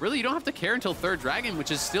really you don't have to care until third dragon,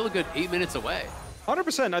 which is still a good 8 minutes away.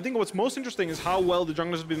 100%. I think what's most interesting is how well the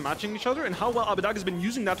junglers have been matching each other and how well Abbedagge has been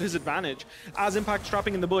using that to his advantage. As Impact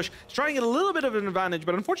trapping in the bush, he's trying to get a little bit of an advantage,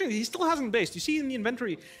 but unfortunately he still hasn't based. You see in the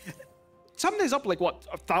inventory, Ssumday's up like what,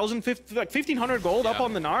 1,500 gold up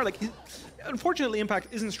on the Gnar. Like, unfortunately, Impact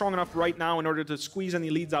isn't strong enough right now in order to squeeze any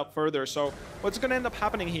leads out further. So what's going to end up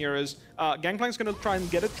happening here is Gangplank's going to try and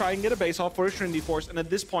get a base off for his Trinity Force. And at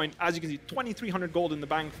this point, as you can see, 2,300 gold in the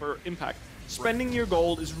bank for Impact. Spending your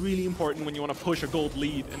gold is really important when you want to push a gold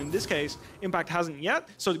lead. And in this case, Impact hasn't yet.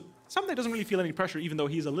 So Ssumday doesn't really feel any pressure, even though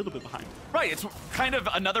he's a little bit behind. Right, it's kind of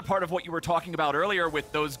another part of what you were talking about earlier with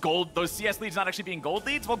those CS leads not actually being gold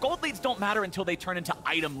leads. Well, gold leads don't matter until they turn into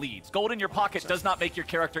item leads. Gold in your pocket does not make your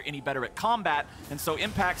character any better at combat, and so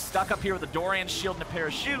Impact stuck up here with a Dorian shield and a pair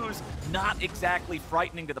of shoes, not exactly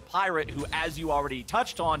frightening to the Pirate, who, as you already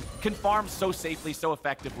touched on, can farm so safely, so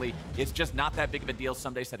effectively. It's just not that big of a deal.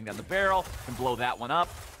 Ssumday setting down the barrel, can blow that one up.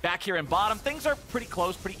 Back here in bottom, things are pretty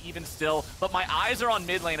close, pretty even still, but my eyes are on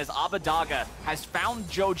mid lane as Abbedagge has found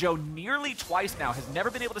Jojo nearly twice now, has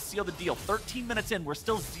never been able to seal the deal. 13 minutes in, we're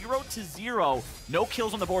still 0-0, no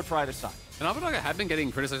kills on the board for either side. And Abbedagge had been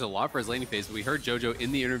getting criticized a lot for his laning phase, but we heard Jojo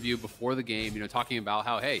in the interview before the game, you know, talking about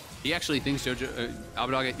how, hey, he actually thinks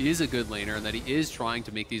Abbedagge is a good laner and that he is trying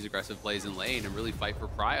to make these aggressive plays in lane and really fight for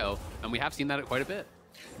prio, and we have seen that quite a bit.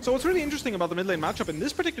 So what's really interesting about the mid lane matchup in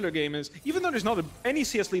this particular game is, even though there's not any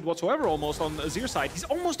CS lead whatsoever almost on Azir's side, he's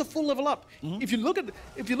almost a full level up. If you look at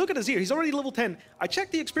Azir, he's already level 10. I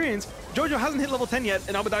checked the experience. Jojo hasn't hit level 10 yet,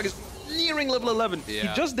 and Abbedagge is nearing level 11. Yeah.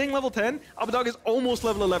 He just dinged level 10. Abbedagge is almost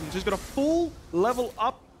level 11, so he's got a full level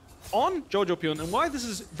up on jojopyun. And why this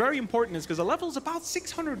is very important is because a level is about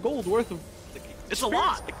 600 gold worth of experience. It's a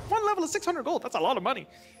lot. Like, one level is 600 gold. That's a lot of money.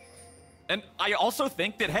 And I also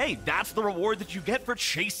think that, hey, that's the reward that you get for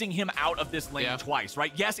chasing him out of this lane twice,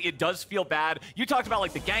 right? Yes, it does feel bad. You talked about,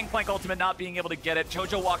 like, the Gangplank ultimate not being able to get it.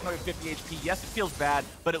 Jojo walking away with 50 HP. Yes, it feels bad,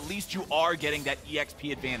 but at least you are getting that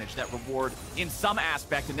EXP advantage, that reward in some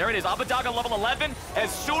aspect. And there it is, Abbedagge level 11. As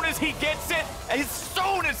soon as he gets it, as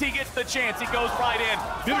soon as he gets the chance, he goes right in.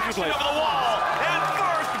 Flashing over the wall, and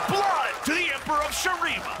first blood to the Emperor of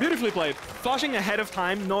Shurima. Beautifully played. Flashing ahead of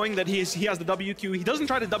time, knowing that he has the WQ. He doesn't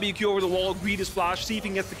try to WQ over the wall, greed his flash, see if he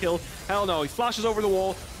can get the kill. Hell no, he flashes over the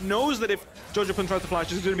wall, knows that if jojopyun tries to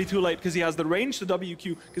flash, it's going to be too late because he has the range to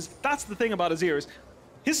WQ. Because that's the thing about Azir, is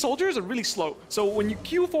his soldiers are really slow. So when you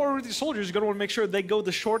queue forward with your soldiers, you're going to want to make sure they go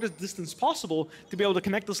the shortest distance possible to be able to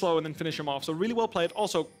connect the slow and then finish him off. So really well played.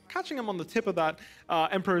 Also, catching him on the tip of that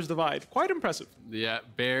Emperor's Divide. Quite impressive. Yeah,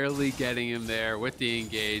 barely getting him there with the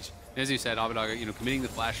engage. As you said, Abbedagge, you know, committing the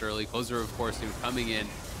flash early. Closer, of course, you know, coming in.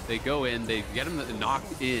 They go in, they get him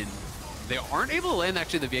knocked in. They aren't able to land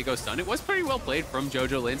actually the Viego stun. It was pretty well played from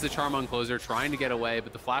Jojo. Lands the charm on Closer, trying to get away,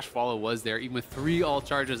 but the flash follow was there. Even with 3 ult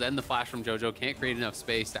charges and the flash from Jojo, can't create enough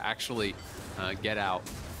space to actually get out.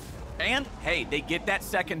 And, hey, they get that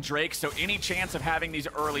second Drake, so any chance of having these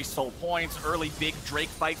early soul points, early big Drake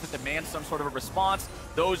fights that demand some sort of a response,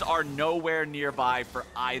 those are nowhere nearby for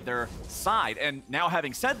either side. And now,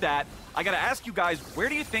 having said that, I gotta ask you guys, where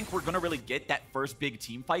do you think we're gonna really get that first big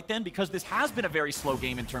team fight then? Because this has been a very slow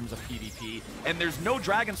game in terms of PvP, and there's no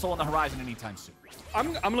Dragon Soul on the horizon anytime soon.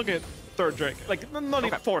 I'm looking at third Drake. Like, not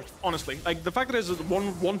even fourth, honestly. Like, the fact that there's a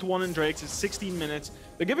one-to-one in Drakes is 16 minutes.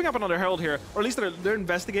 They're giving up another Herald here, or at least they're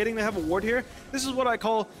investigating. They have a ward here. This is what I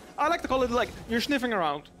like to call it, like, you're sniffing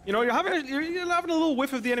around. You know, you're having a little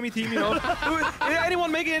whiff of the enemy team, you know.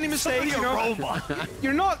 Anyone making any mistakes, you know.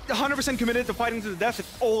 You're not 100% committed to fighting to the death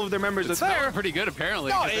if all of their members are there. Pretty good,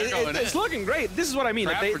 apparently. No, it's looking great. This is what I mean.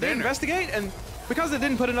 Like, they investigate, and because they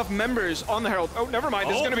didn't put enough members on the Herald. Oh, never mind.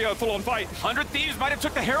 This is going to be a full-on fight. 100 Thieves might have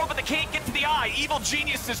took the Herald, but they can't get to the eye. Evil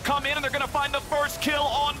Geniuses come in, and they're going to find the first kill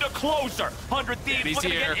on the Closer. 100 Thieves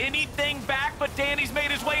looking to get anything back, but Danny's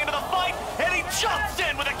made his way into the fight, and he jumps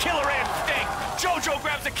in with a killer instinct. Jojo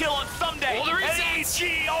grabs a kill on Ssumday, and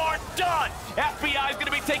AG are done. FBI is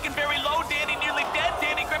going to be taken very low. Danny nearly dead.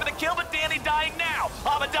 Danny grabbing the kill, but Danny dying now.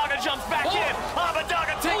 Abbedagge jumps back in.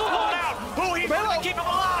 Abbedagge takes one out. Huhi's going to keep him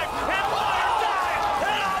alive, and Fire dies,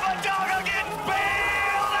 and Abbedagge gets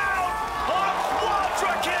bailed out on a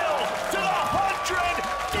quadra kill to the 100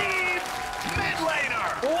 Thieves mid laner.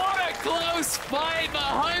 What a close fight the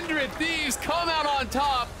 100 Thieves come out on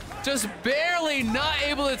top, just barely not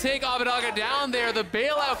able to take Abbedagge down there. The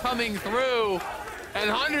bailout coming through. And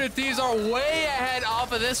 100 Thieves are way ahead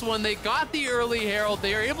off of this one. They got the early Herald.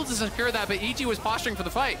 They are able to secure that, but EG was posturing for the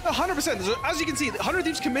fight. 100%. So as you can see, 100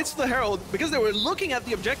 Thieves commits to the Herald because they were looking at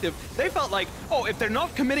the objective. They felt like, oh, if they're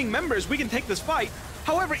not committing members, we can take this fight.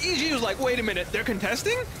 However, EG was like, wait a minute, they're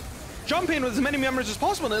contesting? Jump in with as many members as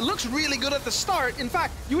possible, and it looks really good at the start. In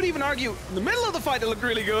fact, you would even argue in the middle of the fight it looked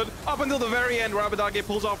really good, up until the very end where Abbedagge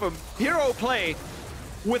pulls off a hero play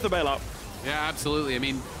with the bailout. Yeah, absolutely. I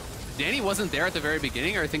mean, Danny wasn't there at the very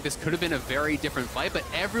beginning, or I think this could have been a very different fight, but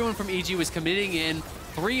everyone from EG was committing in.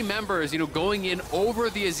 3 members, going in over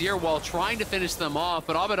the Azir while trying to finish them off,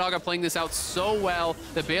 but Abbedagge playing this out so well.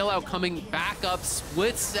 The bailout coming back up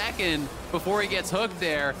split second before he gets hooked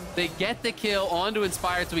there. They get the kill onto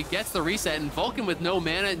Inspired, so he gets the reset, and Vulcan with no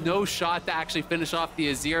mana, no shot to actually finish off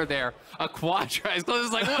the Azir there. A quadra. His close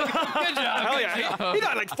is like, good job. Hell yeah. He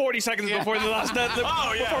died like 40 seconds before the last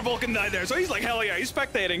before Vulcan died there. So he's like, hell yeah, he's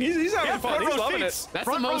spectating. He's having fun. He's loving it. That's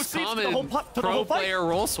the most common pro player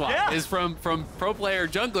role swap is from pro player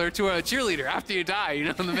jungler to a cheerleader after you die,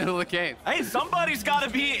 in the middle of the game. Hey, somebody's got to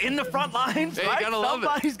be in the front lines, hey, right?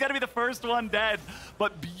 Somebody's got to be the first one dead.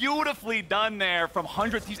 But beautifully done there from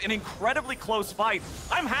 100 Thieves. An incredibly close fight.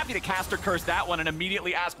 I'm happy to caster curse that one and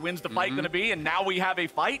immediately ask when's the fight going to be, and now we have a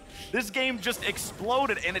fight. This game just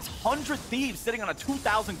exploded, and it's 100 Thieves sitting on a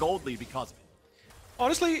 2,000 gold lead because of it.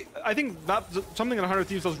 Honestly, I think that's something that 100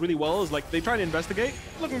 Thieves does really well is like they try to investigate,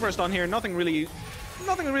 looking for a stun here, nothing really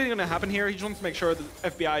going to happen here. He just wants to make sure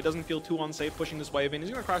that FBI doesn't feel too unsafe pushing this wave in. He's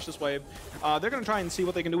going to crash this wave. They're going to try and see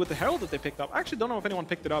what they can do with the Herald that they picked up. I actually don't know if anyone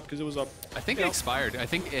picked it up because it was up. I think it expired. I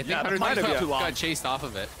think 100 Thieves got chased off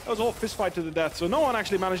of it. That was a whole fist fight to the death, so no one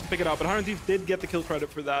actually managed to pick it up, but 100 Thieves did get the kill credit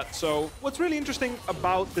for that. So what's really interesting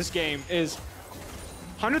about this game is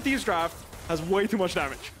 100 Thieves draft has way too much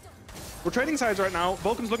damage. We're trading sides right now.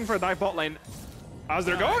 Vulcan's looking for a dive bot lane. As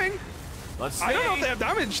they're going, let's see. I don't know if they have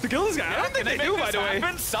damage to kill this guy. I don't think they do, by the way.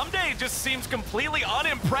 Ssumday just seems completely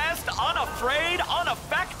unimpressed, unafraid,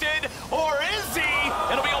 unaffected, or is he?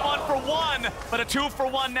 It'll be a 1-for-1, but a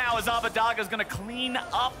 2-for-1 now as Abbedagge is going to clean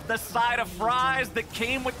up the side of fries that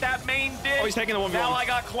came with that main dish. Oh, he's taking a 1v1. Now I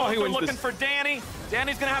got Closer looking for Danny.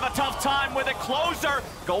 Danny's going to have a tough time with it. Closer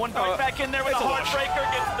going back in there with a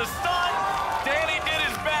Heartbreaker, gets the stun. Danny did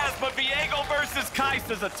his best, but Viego versus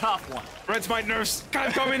Kai'Sa is a tough one. Red Smite nerfs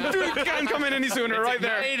can't come in. Can't come in any sooner. Right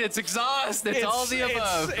there. It's exhaust. It's all the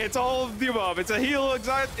above. It's all of the above. It's a heal,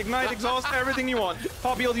 ignite, exhaust, everything you want.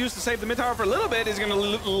 Poppy will use to save the mid tower for a little bit. Is going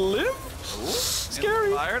to live.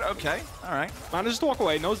 Scary. Fired. Okay. All right. Manages to walk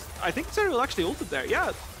away. Knows. I think Zeri will actually ult it there.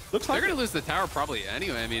 Yeah. Looks like they're going to lose the tower probably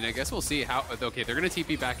anyway. I mean, I guess we'll see how. Okay, they're going to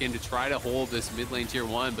TP back in to try to hold this mid lane tier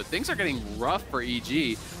 1, but things are getting rough for EG.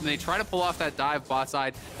 And they try to pull off that dive bot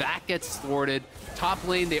side. That gets thwarted. Top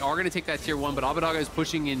lane, they are going to take that tier 1, but Abbedagge is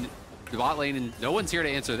pushing in the bot lane, and no one's here to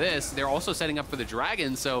answer this. They're also setting up for the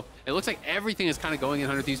dragon, so it looks like everything is kind of going in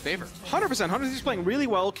 100 Thieves' favor. 100%. 100 Thieves playing really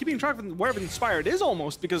well, keeping track of where Inspired is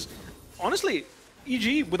almost, because honestly,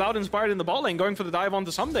 EG, without Inspired in the bot lane, going for the dive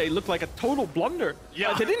onto Ssumday looked like a total blunder.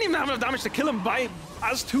 Yeah. They didn't even have enough damage to kill him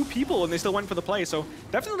as 2 people, and they still went for the play. So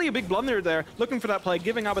definitely a big blunder there, looking for that play,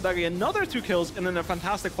 giving Abbedagge another 2 kills, and then a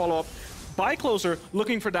fantastic follow-up by Closer,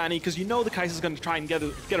 looking for Danny, because you know the Kai'Sa is going to try and get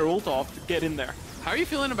her ult off to get in there. How are you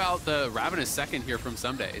feeling about the Ravenous second here from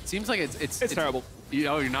Ssumday? It seems like it's terrible.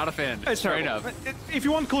 You're not a fan. It's straight terrible. up. If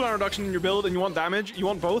you want cooldown reduction in your build and you want damage, you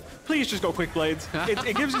want both, please just go Quick Blades.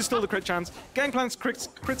 It gives you still the crit chance. Gangplank's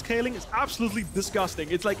crit scaling is absolutely disgusting.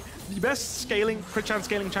 It's like the best crit chance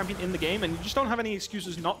scaling champion in the game, and you just don't have any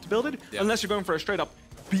excuses not to build it unless you're going for a straight up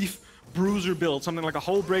beef bruiser build, something like a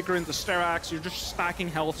Hull Breaker into Sterax. You're just stacking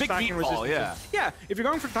health, stacking resistance. Yeah, if you're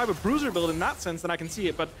going for the type of bruiser build in that sense, then I can see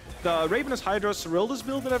it. But the Ravenous Hydra Serylda's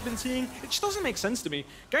build that I've been seeing, it just doesn't make sense to me.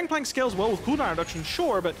 Gangplank scales well with cooldown reduction,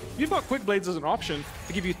 sure, but you've got Quick Blades as an option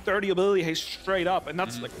to give you 30 ability haste straight up, and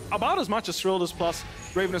that's like about as much as Serylda's plus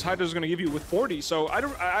Ravenous Hydra is going to give you with 40. So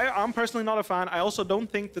I'm personally not a fan. I also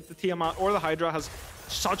don't think that the Tiamat or the Hydra has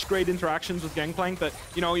such great interactions with Gangplank that,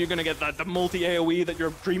 you're going to get the multi-AoE that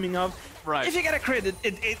you're dreaming of. Right. If you get a crit,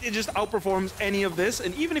 it just outperforms any of this.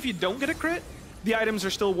 And even if you don't get a crit, the items are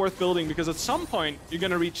still worth building, because at some point you're going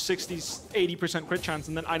to reach 60, 80% crit chance,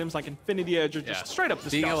 and then items like Infinity Edge are just straight up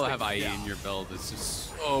disgusting. Being able to have IE in your build is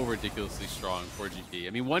just so ridiculously strong for GP. I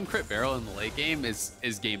mean, 1 crit barrel in the late game is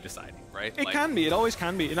game deciding, right? It can be. It always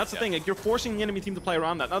can be. And that's the thing. Like, you're forcing the enemy team to play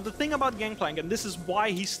around that. Now, the thing about Gangplank, and this is why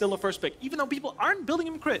he's still a first pick, even though people aren't building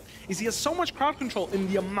him crit, is he has so much crowd control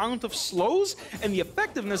in the amount of slows and the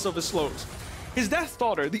effectiveness of his slows. His Death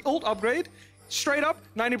Daughter, the ult upgrade, straight up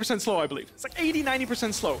 90% slow, I believe. It's like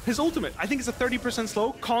 80-90% slow. His ultimate, I think, is a 30%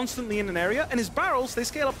 slow, constantly in an area, and his barrels, they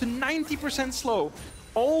scale up to 90% slow,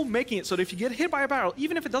 all making it so that if you get hit by a barrel,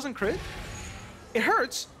 even if it doesn't crit, it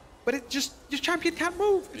hurts, but it just, your champion can't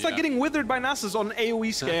move. It's like getting withered by Nasus on an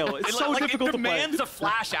AoE scale. It's so difficult to play. It demands a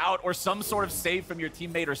flash out or some sort of save from your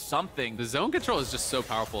teammate or something. The zone control is just so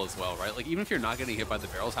powerful as well, right? Like, even if you're not getting hit by the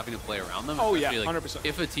barrels, having to play around them. Oh, yeah, like, 100%.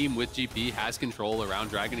 If a team with GP has control around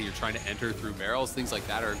Dragon and you're trying to enter through barrels, things like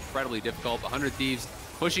that are incredibly difficult. 100 Thieves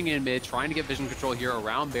pushing in mid, trying to get vision control here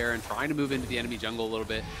around Baron, trying to move into the enemy jungle a little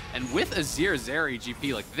bit. And with Azir, Zeri,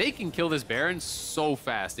 GP, like, they can kill this Baron so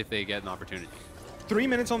fast if they get an opportunity. 3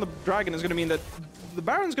 minutes on the Dragon is going to mean that the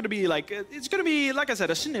Baron's going to be like, it's going to be, like I said,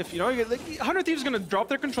 a sniff, you know? Like, 100 Thieves is going to drop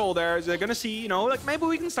their control there. They're going to see, you know, like, maybe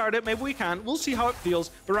we can start it, maybe we can't. We'll see how it feels.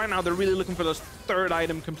 But right now, they're really looking for those third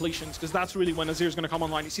item completions, because that's really when Azir's going to come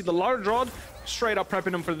online. You see the large rod, straight up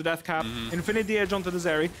prepping them for the death cap. Infinity Edge onto the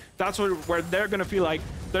Zeri. That's where they're going to feel like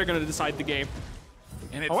they're going to decide the game.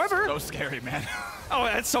 And it's However, so scary, man. Oh,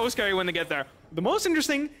 it's so scary when they get there. The most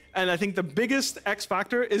interesting, and I think the biggest X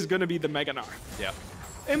factor, is going to be the Mega Gnar. Yeah.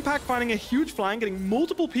 Impact finding a huge flank, getting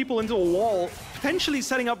multiple people into a wall, potentially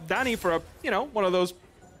setting up Danny for a, you know, one of those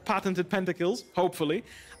patented pentakills, hopefully,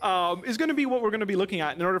 is going to be what we're going to be looking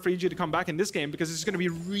at in order for EG to come back in this game, because it's going to be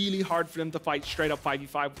really hard for them to fight straight up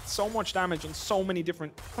 5v5 with so much damage on from so many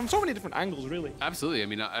different angles, really. Absolutely. I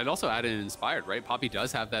mean, I'd also add in Inspired, right? Poppy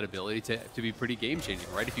does have that ability to be pretty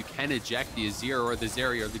game-changing, right? If you can eject the Azir or the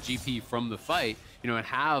Zeri or the GP from the fight, you know, and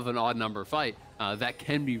have an odd number fight, that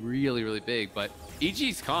can be really, really big. But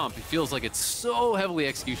EG's comp, it feels like it's so heavily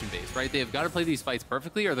execution-based, right? They've got to play these fights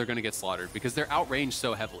perfectly or they're going to get slaughtered because they're outranged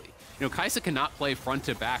so heavily. You know, Kai'Sa cannot play front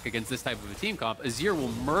to back against this type of a team comp. Azir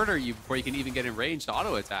will murder you before you can even get in range to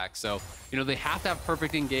auto attack. So, you know, they have to have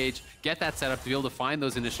perfect engage, get that set up to be able to find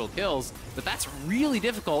those initial kills. But that's really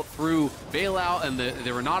difficult through bailout and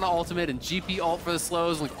the Renata ultimate and GP ult for the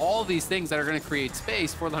slows, like all of these things that are going to create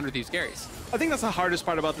space for the 100 Thieves carries. I think that's the hardest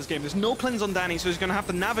part about this game. There's no cleanse on Danny, so he's going to have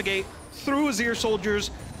to navigate through Azir soldiers,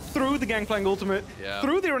 through the Gangplank ultimate,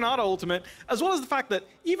 through the Renata ultimate, as well as the fact that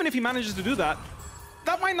even if he manages to do that,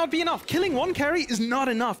 that might not be enough. Killing one carry is not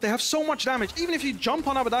enough. They have so much damage. Even if you jump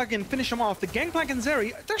on Abbedagge and finish him off, the Gangplank and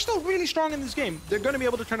Zeri, they're still really strong in this game. They're going to be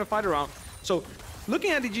able to turn a fight around. So, looking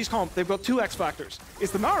at EG's comp, they've got two X factors.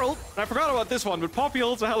 It's the Gnar ult, and I forgot about this one, but Poppy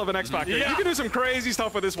ult's a hell of an X factor. You can do some crazy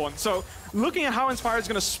stuff with this one. So, looking at how Inspired's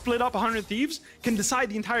going to split up 100 Thieves can decide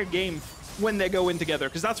the entire game when they go in together,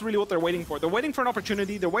 because that's really what they're waiting for. They're waiting for an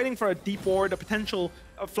opportunity. They're waiting for a deep ward, a potential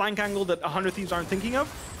flank angle that 100 Thieves aren't thinking of.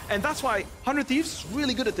 And that's why 100 Thieves is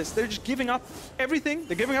really good at this. They're just giving up everything.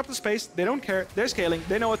 They're giving up the space. They don't care. They're scaling.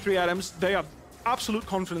 They know what 3 items. They have absolute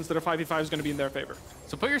confidence that a 5v5 is going to be in their favor.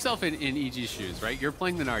 So put yourself in EG's shoes, right? You're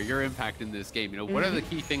playing the Gnar, your impact in this game. You know, what are the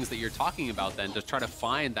key things that you're talking about then to try to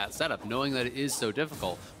find that setup, knowing that it is so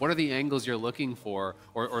difficult? What are the angles you're looking for,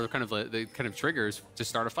 or kind of the kind of triggers to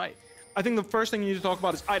start a fight? I think the first thing you need to talk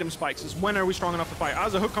about is item spikes, is when are we strong enough to fight?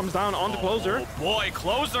 As the hook comes down on the closer. Oh boy,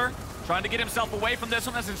 closer trying to get himself away from this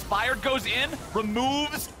one as Inspired goes in,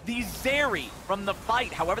 removes the Zeri from the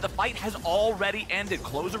fight. However, the fight has already ended.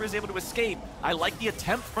 Closer is able to escape. I like the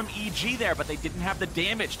attempt from EG there, but they didn't have the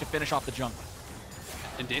damage to finish off the jungle.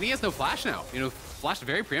 And Danny has no flash now. You know, flashed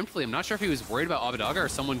very preemptively. I'm not sure if he was worried about Abbedagge or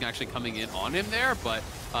someone actually coming in on him there, but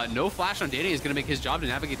no flash on Danny is going to make his job to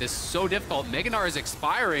navigate this so difficult. Mega Gnar is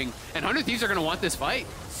expiring, and 100 Thieves are going to want this fight.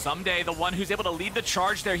 Ssumday, the one who's able to lead the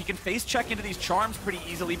charge there, he can face check into these charms pretty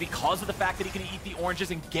easily because of the fact that he can eat the oranges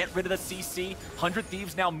and get rid of the CC. 100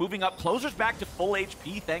 Thieves now moving up. Closer's back to full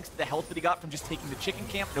HP thanks to the health that he got from just taking the chicken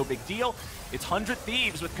camp. No big deal. It's 100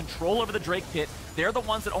 Thieves with control over the Drake pit. They're the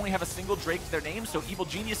ones that only have a single Drake to their name, so Evil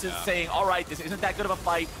Genius is saying, all right, this isn't that good of a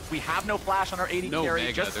fight. We have no flash on our AD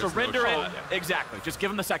carry. Just surrender it. Exactly. Just give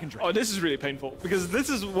him the second Drake. Oh, this is really painful, because this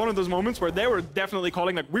is one of those moments where they were definitely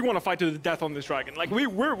calling, like, we want to fight to the death on this dragon. Like,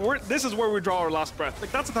 this is where we draw our last breath.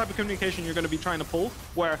 Like, that's the type of communication you're going to be trying to pull,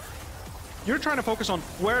 where you're trying to focus on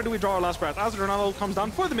where do we draw our last breath. As Ronaldo comes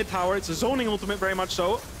down for the mid tower, it's a zoning ultimate very much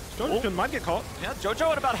so. Jojopyun might get caught. Yeah,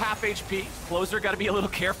 Jojo at about half HP. Closer got to be a little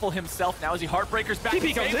careful himself now as he Heartbreaker's back.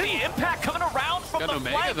 TP comes in. The impact coming around from the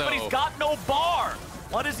flank, but he's got no bar.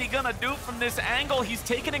 What is he going to do from this angle? He's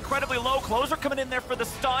taken incredibly low. Closer coming in there for the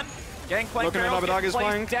stun. Gangplank gets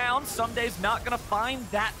placed down. Ssumday's not going to find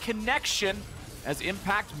that connection as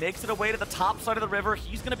Impact makes it away to the top side of the river.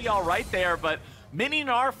 He's going to be all right there, but Mini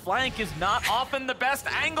Gnar flank is not often the best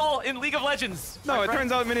angle in League of Legends. No, it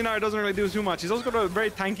turns out Mini Gnar doesn't really do too much. He's also got a very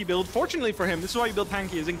tanky build. Fortunately for him, this is why you build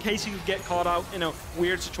tanky, is in case you get caught out in a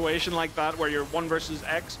weird situation like that where you're 1 versus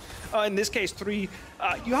X. in this case 3,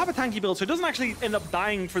 you have a tanky build, so it doesn't actually end up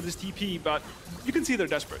dying for this TP, but you can see they're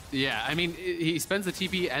desperate. Yeah, I mean, he spends the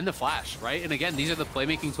TP and the flash, right? And again, these are the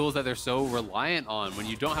playmaking tools that they're so reliant on. When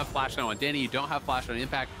you don't have flash now on Danny, you don't have flash on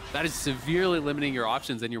Impact, that is severely limiting your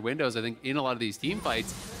options and your windows, I think, in a lot of these team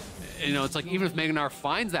fights. You know, it's like even if Gnar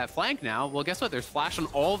finds that flank now, well, guess what? There's flash on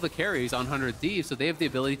all of the carries on 100 Thieves, so they have the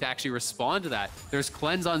ability to actually respond to that. There's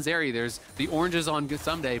cleanse on Zeri, there's the oranges on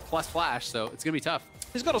Ssumday plus flash, so it's gonna be tough.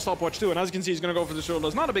 He's got a stopwatch too, and as you can see, he's going to go for the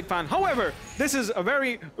shoulders. Not a big fan. However, this is a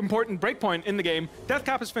very important breakpoint in the game. Death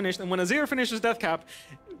cap is finished, and when Azir finishes death cap,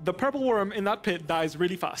 the purple worm in that pit dies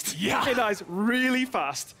really fast. Yeah. It dies really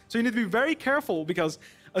fast. So you need to be very careful, because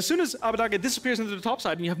as soon as Abbedagge disappears into the top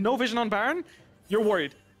side and you have no vision on Baron, you're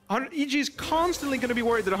worried. EG is constantly going to be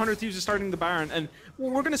worried that 100 Thieves is starting the Baron, and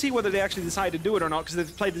we're going to see whether they actually decide to do it or not, because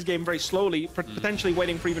they've played this game very slowly, potentially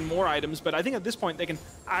waiting for even more items. But I think at this point they can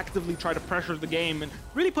actively try to pressure the game and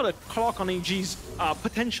really put a clock on EG's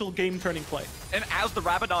potential game-turning play. And as the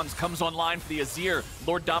Rabadons comes online for the Azir,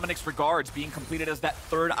 Lord Dominic's Regards being completed as that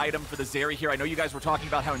third item for the Zeri here. I know you guys were talking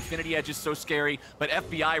about how Infinity Edge is so scary, but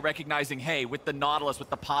FBI recognizing, hey, with the Nautilus, with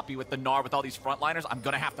the Poppy, with the Gnar, with all these frontliners, I'm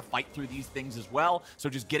going to have to fight through these things as well. So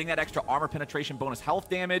just getting that extra armor penetration, bonus health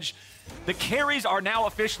damage. The carries are now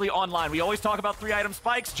officially online. We always talk about 3-item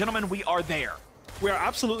spikes. Gentlemen, we are there. We are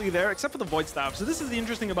absolutely there, except for the Void Staff. So this is the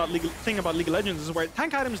interesting thing about League of Legends, is where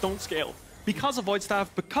tank items don't scale. Because of Void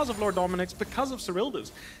Staff, because of Lord Dominic's, because of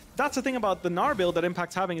Cyrilda's. That's the thing about the Gnar build that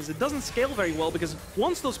Impact's having, is it doesn't scale very well, because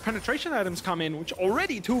once those penetration items come in, which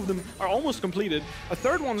already 2 of them are almost completed, a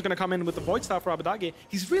third one's going to come in with the Void Staff for Abbedagge,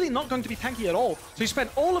 he's really not going to be tanky at all. So he spent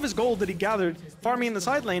all of his gold that he gathered farming in the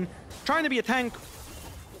side lane, trying to be a tank,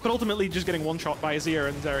 but ultimately just getting one-shot by Azir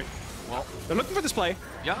and Zeri. Well, they're looking for this play.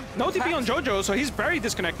 Yeah. No TP on Jojo, so he's very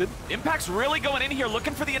disconnected. Impact's really going in here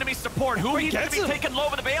looking for the enemy support. Huhi's going to be taken low,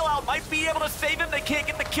 but the bailout might be able to save him. They can't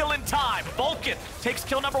get the kill in time. Vulcan takes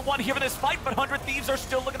kill number 1 here for this fight, but 100 Thieves are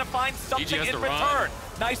still looking to find something in return.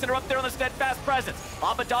 Nice interrupt there on the steadfast presence.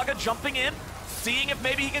 Abbedagge jumping in, seeing if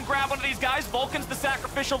maybe he can grab one of these guys. Vulcan's the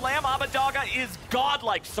sacrificial lamb. Abbedagge is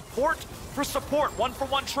godlike. Support for support.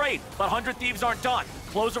 1-for-1 trade, but 100 Thieves aren't done.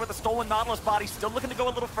 Closer with the stolen Nautilus body, still looking to go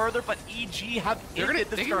a little further, but EG have ended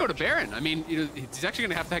the They can go to Baron. I mean, you know, he's actually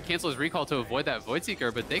going to have to cancel his recall to avoid that Void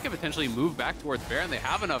Seeker, but they can potentially move back towards Baron. They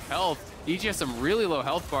have enough health. EG has some really low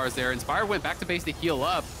health bars there. Inspire went back to base to heal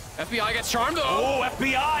up. FBI gets charmed though. Oh,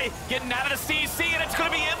 FBI getting out of the CC, and it's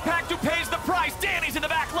going to be Impact who pays the price. Danny's in the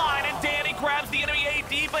back line, and Danny grabs the enemy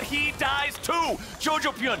AD, but he dies too.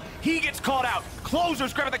 Jojopyun, he gets caught out.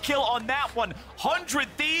 Closers grabbing the kill on that one. 100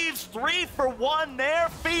 Thieves, 3-for-1 there.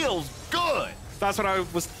 Feels good. That's what I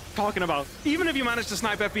was talking about. Even if you manage to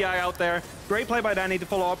snipe FBI out there, great play by Danny to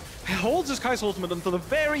follow up. He holds his Kai'Sa ultimate until the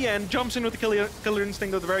very end, jumps in with the killer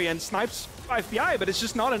instinct at the very end, snipes FBI, but it's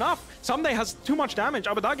just not enough. Ssumday has too much damage.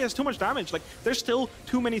 Abbedagge has too much damage. Like, there's still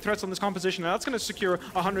too many threats on this composition, and that's going to secure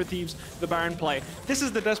 100 Thieves the Baron play. This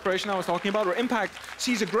is the desperation I was talking about, where Impact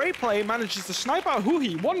sees a great play, manages to snipe out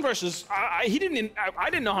huhi. 1 versus, I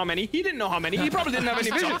didn't know how many. He didn't know how many. He probably didn't have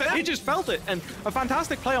any vision. He just felt it, and a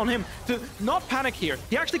fantastic play on him to not panic here.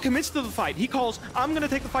 He actually commits to the fight. He calls, I'm going to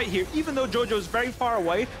take the fight here, even though Jojo is very far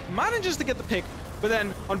away, manages to get the pick. But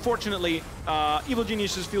then, unfortunately, Evil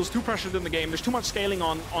Geniuses feels too pressured in the game. There's too much scaling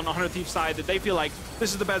on 100 Thieves' side that they feel like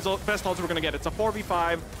this is the best odds we're going to get. It's a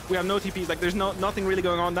 4v5. We have no TPs. Like, there's nothing really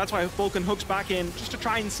going on. That's why Vulcan hooks back in just to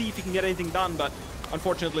try and see if he can get anything done. But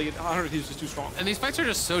unfortunately, 100 Thieves is too strong. And these fights are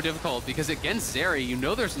just so difficult because against Zeri, you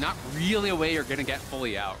know there's not really a way you're going to get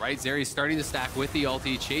fully out, right? Zeri's starting to stack with the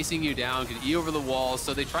ulti, chasing you down, can E over the walls.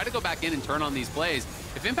 So they try to go back in and turn on these plays.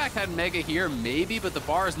 If Impact had Mega here, maybe, but the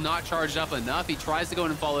bar is not charged up enough. He tries to go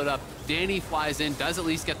in and follow it up. Danny flies in, does at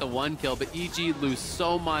least get the 1 kill, but EG lose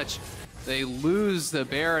so much. They lose the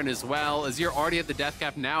Baron as well. Azir already at the death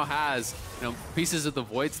cap, now has, you know, pieces of the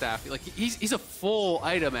Void Staff. Like, he's a full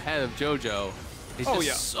item ahead of Jojo. He's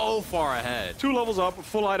just so far ahead. 2 levels up,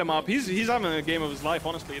 full item up. He's having a game of his life,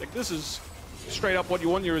 honestly. Like, this is straight up what you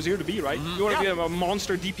want your Azir to be, right? You want to be a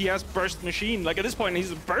monster DPS burst machine. Like, at this point,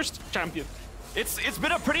 he's a burst champion. It's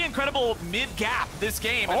been a pretty incredible mid-gap this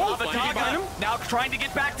game. Oh, Abbedagge now trying to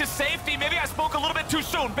get back to safety. Maybe I spoke a little bit too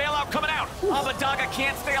soon. Bailout coming out. Abbedagge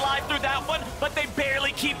can't stay alive through that one, but they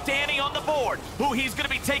barely keep Danny on the board. He's going to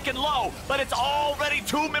be taken low, but it's already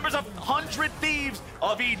 2 members of 100 Thieves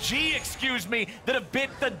of EG, excuse me, that have bit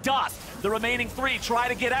the dust. The remaining 3 try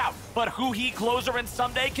to get out, but Huhi, Closer, and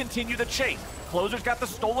Ssumday continue the chase. Closer's got the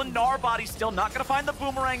stolen Gnar body still, not gonna find the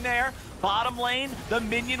boomerang there. Bottom lane, the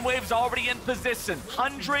minion wave's already in position.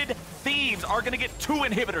 100 Thieves are gonna get 2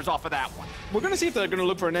 inhibitors off of that one. We're gonna see if they're gonna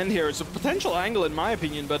look for an end here. It's a potential angle in my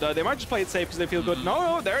opinion, but they might just play it safe because they feel good.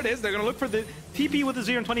 No, there it is. They're gonna look for the TP with the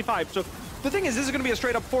Azir in 25. So the thing is, this is gonna be a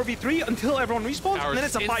straight up 4v3 until everyone respawns, and then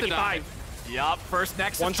it's a 5v5. Yup, first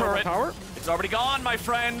Nexus one turret. Power. It's already gone, my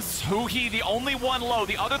friends. Huhi, the only one low.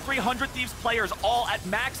 The other 300 Thieves players all at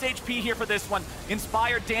max HP here for this one.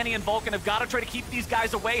 Inspired, Danny, and Vulcan have got to try to keep these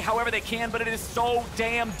guys away however they can, but it is so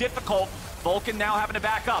damn difficult. Vulcan now having to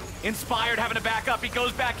back up. Inspired having to back up. He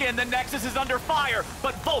goes back in. The Nexus is under fire,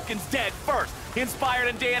 but Vulcan's dead first. Inspired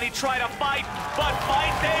and Danny try to fight, but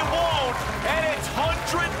fight they won't. And it's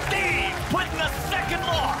 100 Thieves putting a second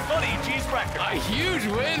loss on EG's record. A huge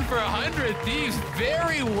win for 100 Thieves.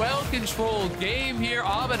 Very well-controlled game here.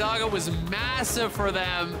 Abbedagge was massive for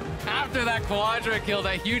them. After that Quadra kill,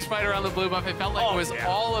 that huge fight around the blue buff, it felt like it was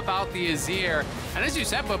all about the Azir. And as you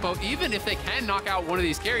said, Bwipo, even if they can knock out one of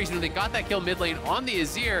these carries, you know, they got that kill mid lane on the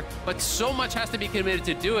Azir, but so much has to be committed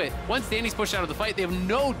to do it. Once Danny's pushed out of the fight, they have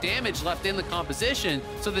no damage left in the composition,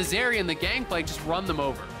 so the Zeri and the Gangplank just run them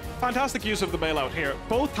over. Fantastic use of the bailout here.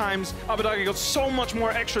 Both times, Abbedagge got so much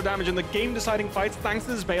more extra damage in the game-deciding fights thanks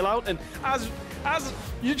to this bailout, and as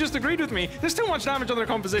you just agreed with me, there's too much damage on their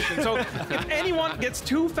composition. So if anyone gets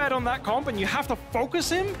too fed on that comp and you have to focus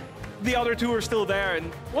him, the other 2 are still there. And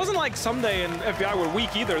it wasn't like Ssumday and FBI were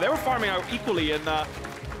weak either. They were farming out equally, and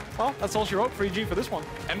well, that's all she wrote for EG for this one.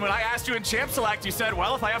 And when I asked you in Champ Select, you said,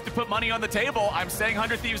 well, if I have to put money on the table, I'm saying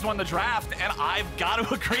 100 Thieves won the draft, and I've got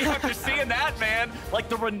to agree after seeing that, man. Like,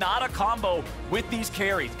 the Renata combo with these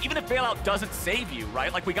carries, even if bailout doesn't save you,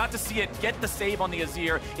 right? Like, we got to see it get the save on the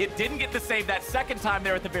Azir. It didn't get the save that second time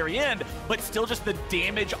there at the very end, but still just the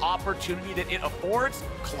damage opportunity that it affords,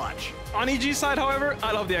 clutch. On EG's side, however,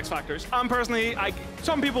 I love the X Factors. I'm personally,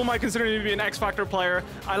 some people might consider me to be an X Factor player.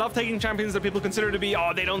 I love taking champions that people consider to be,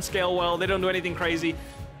 oh, they don't scale well, they don't do anything crazy,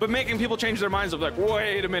 but making people change their minds of like,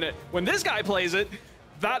 wait a minute, when this guy plays it,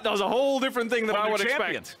 that does a whole different thing than I would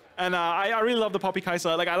expect. And I really love the Poppy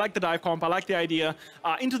Kai'Sa. Like, I like the dive comp. I like the idea.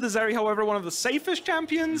 Into the Zeri, however, one of the safest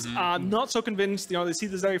champions. Not so convinced. You know, they see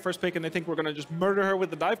the Zeri first pick and they think we're going to just murder her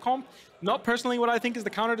with the dive comp. Not personally what I think is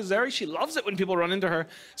the counter to Zeri. She loves it when people run into her.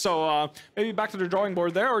 So maybe back to the drawing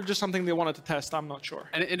board there, or just something they wanted to test. I'm not sure.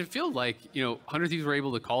 And it feels like, you know, 100 Thieves were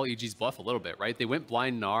able to call EG's bluff a little bit, right? They went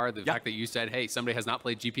blind Gnar. The fact that you said, hey, somebody has not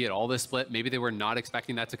played GP at all this split. Maybe they were not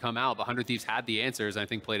expecting that to come out, but 100 Thieves had the answers, and I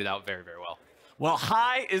think played it out very, very well. Well,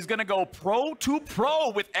 High is going to go pro to pro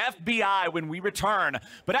with FBI when we return.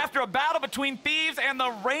 But after a battle between Thieves and the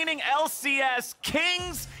reigning LCS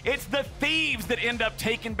Kings, it's the Thieves that end up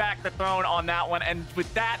taking back the throne on that one. And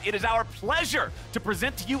with that, it is our pleasure to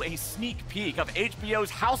present to you a sneak peek of HBO's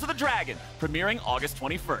House of the Dragon, premiering August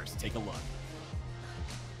 21st. Take a look.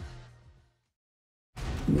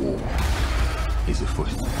 War is afoot.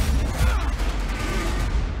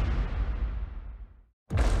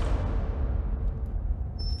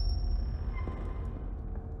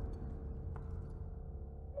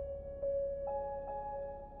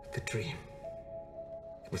 The dream,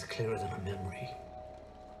 it was clearer than a memory.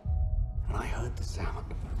 And I heard the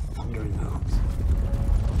sound of thundering hooves,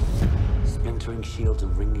 splintering shields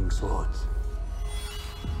and ringing swords.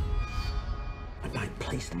 And I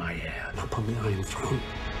placed my heir upon the Iron Throne.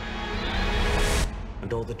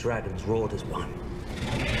 And all the dragons roared as one.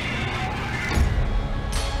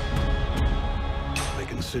 I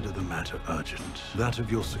consider the matter urgent. That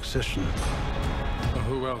of your succession.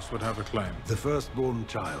 Who else would have a claim? The firstborn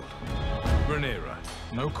child. Rhaenyra.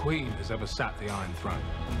 No queen has ever sat the Iron Throne.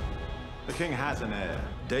 The king has an heir,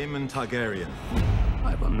 Daemon Targaryen.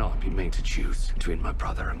 I will not be made to choose between my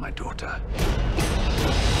brother and my daughter.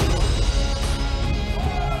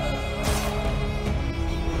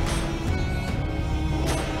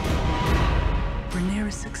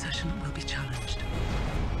 Rhaenyra's succession will be challenged.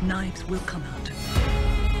 Knives will come out.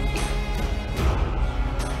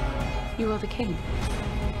 You are the king.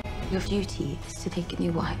 Your duty is to take a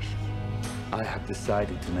new wife. I have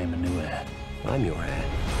decided to name a new heir. I'm your heir.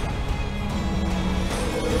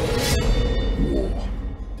 War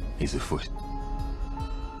is afoot.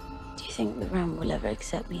 Do you think the realm will ever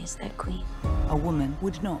accept me as their queen? A woman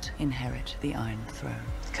would not inherit the Iron Throne,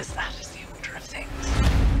 because that is the order of things.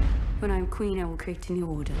 When I'm queen, I will create a new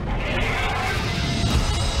order.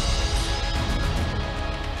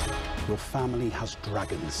 Your family has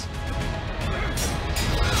dragons.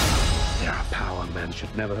 They are a power men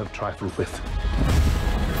should never have trifled with.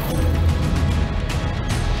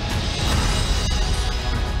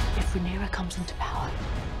 If If Rhaenyra comes into power,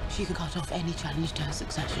 she could cut off any challenge to her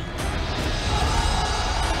succession.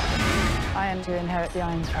 I am to inherit the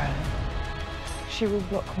Iron Throne. She will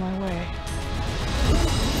block my way.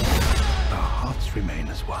 Our hearts remain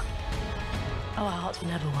as one. Oh, our hearts were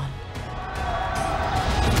never one.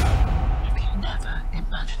 Have you never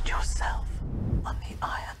imagined yourself on the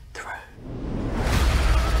Iron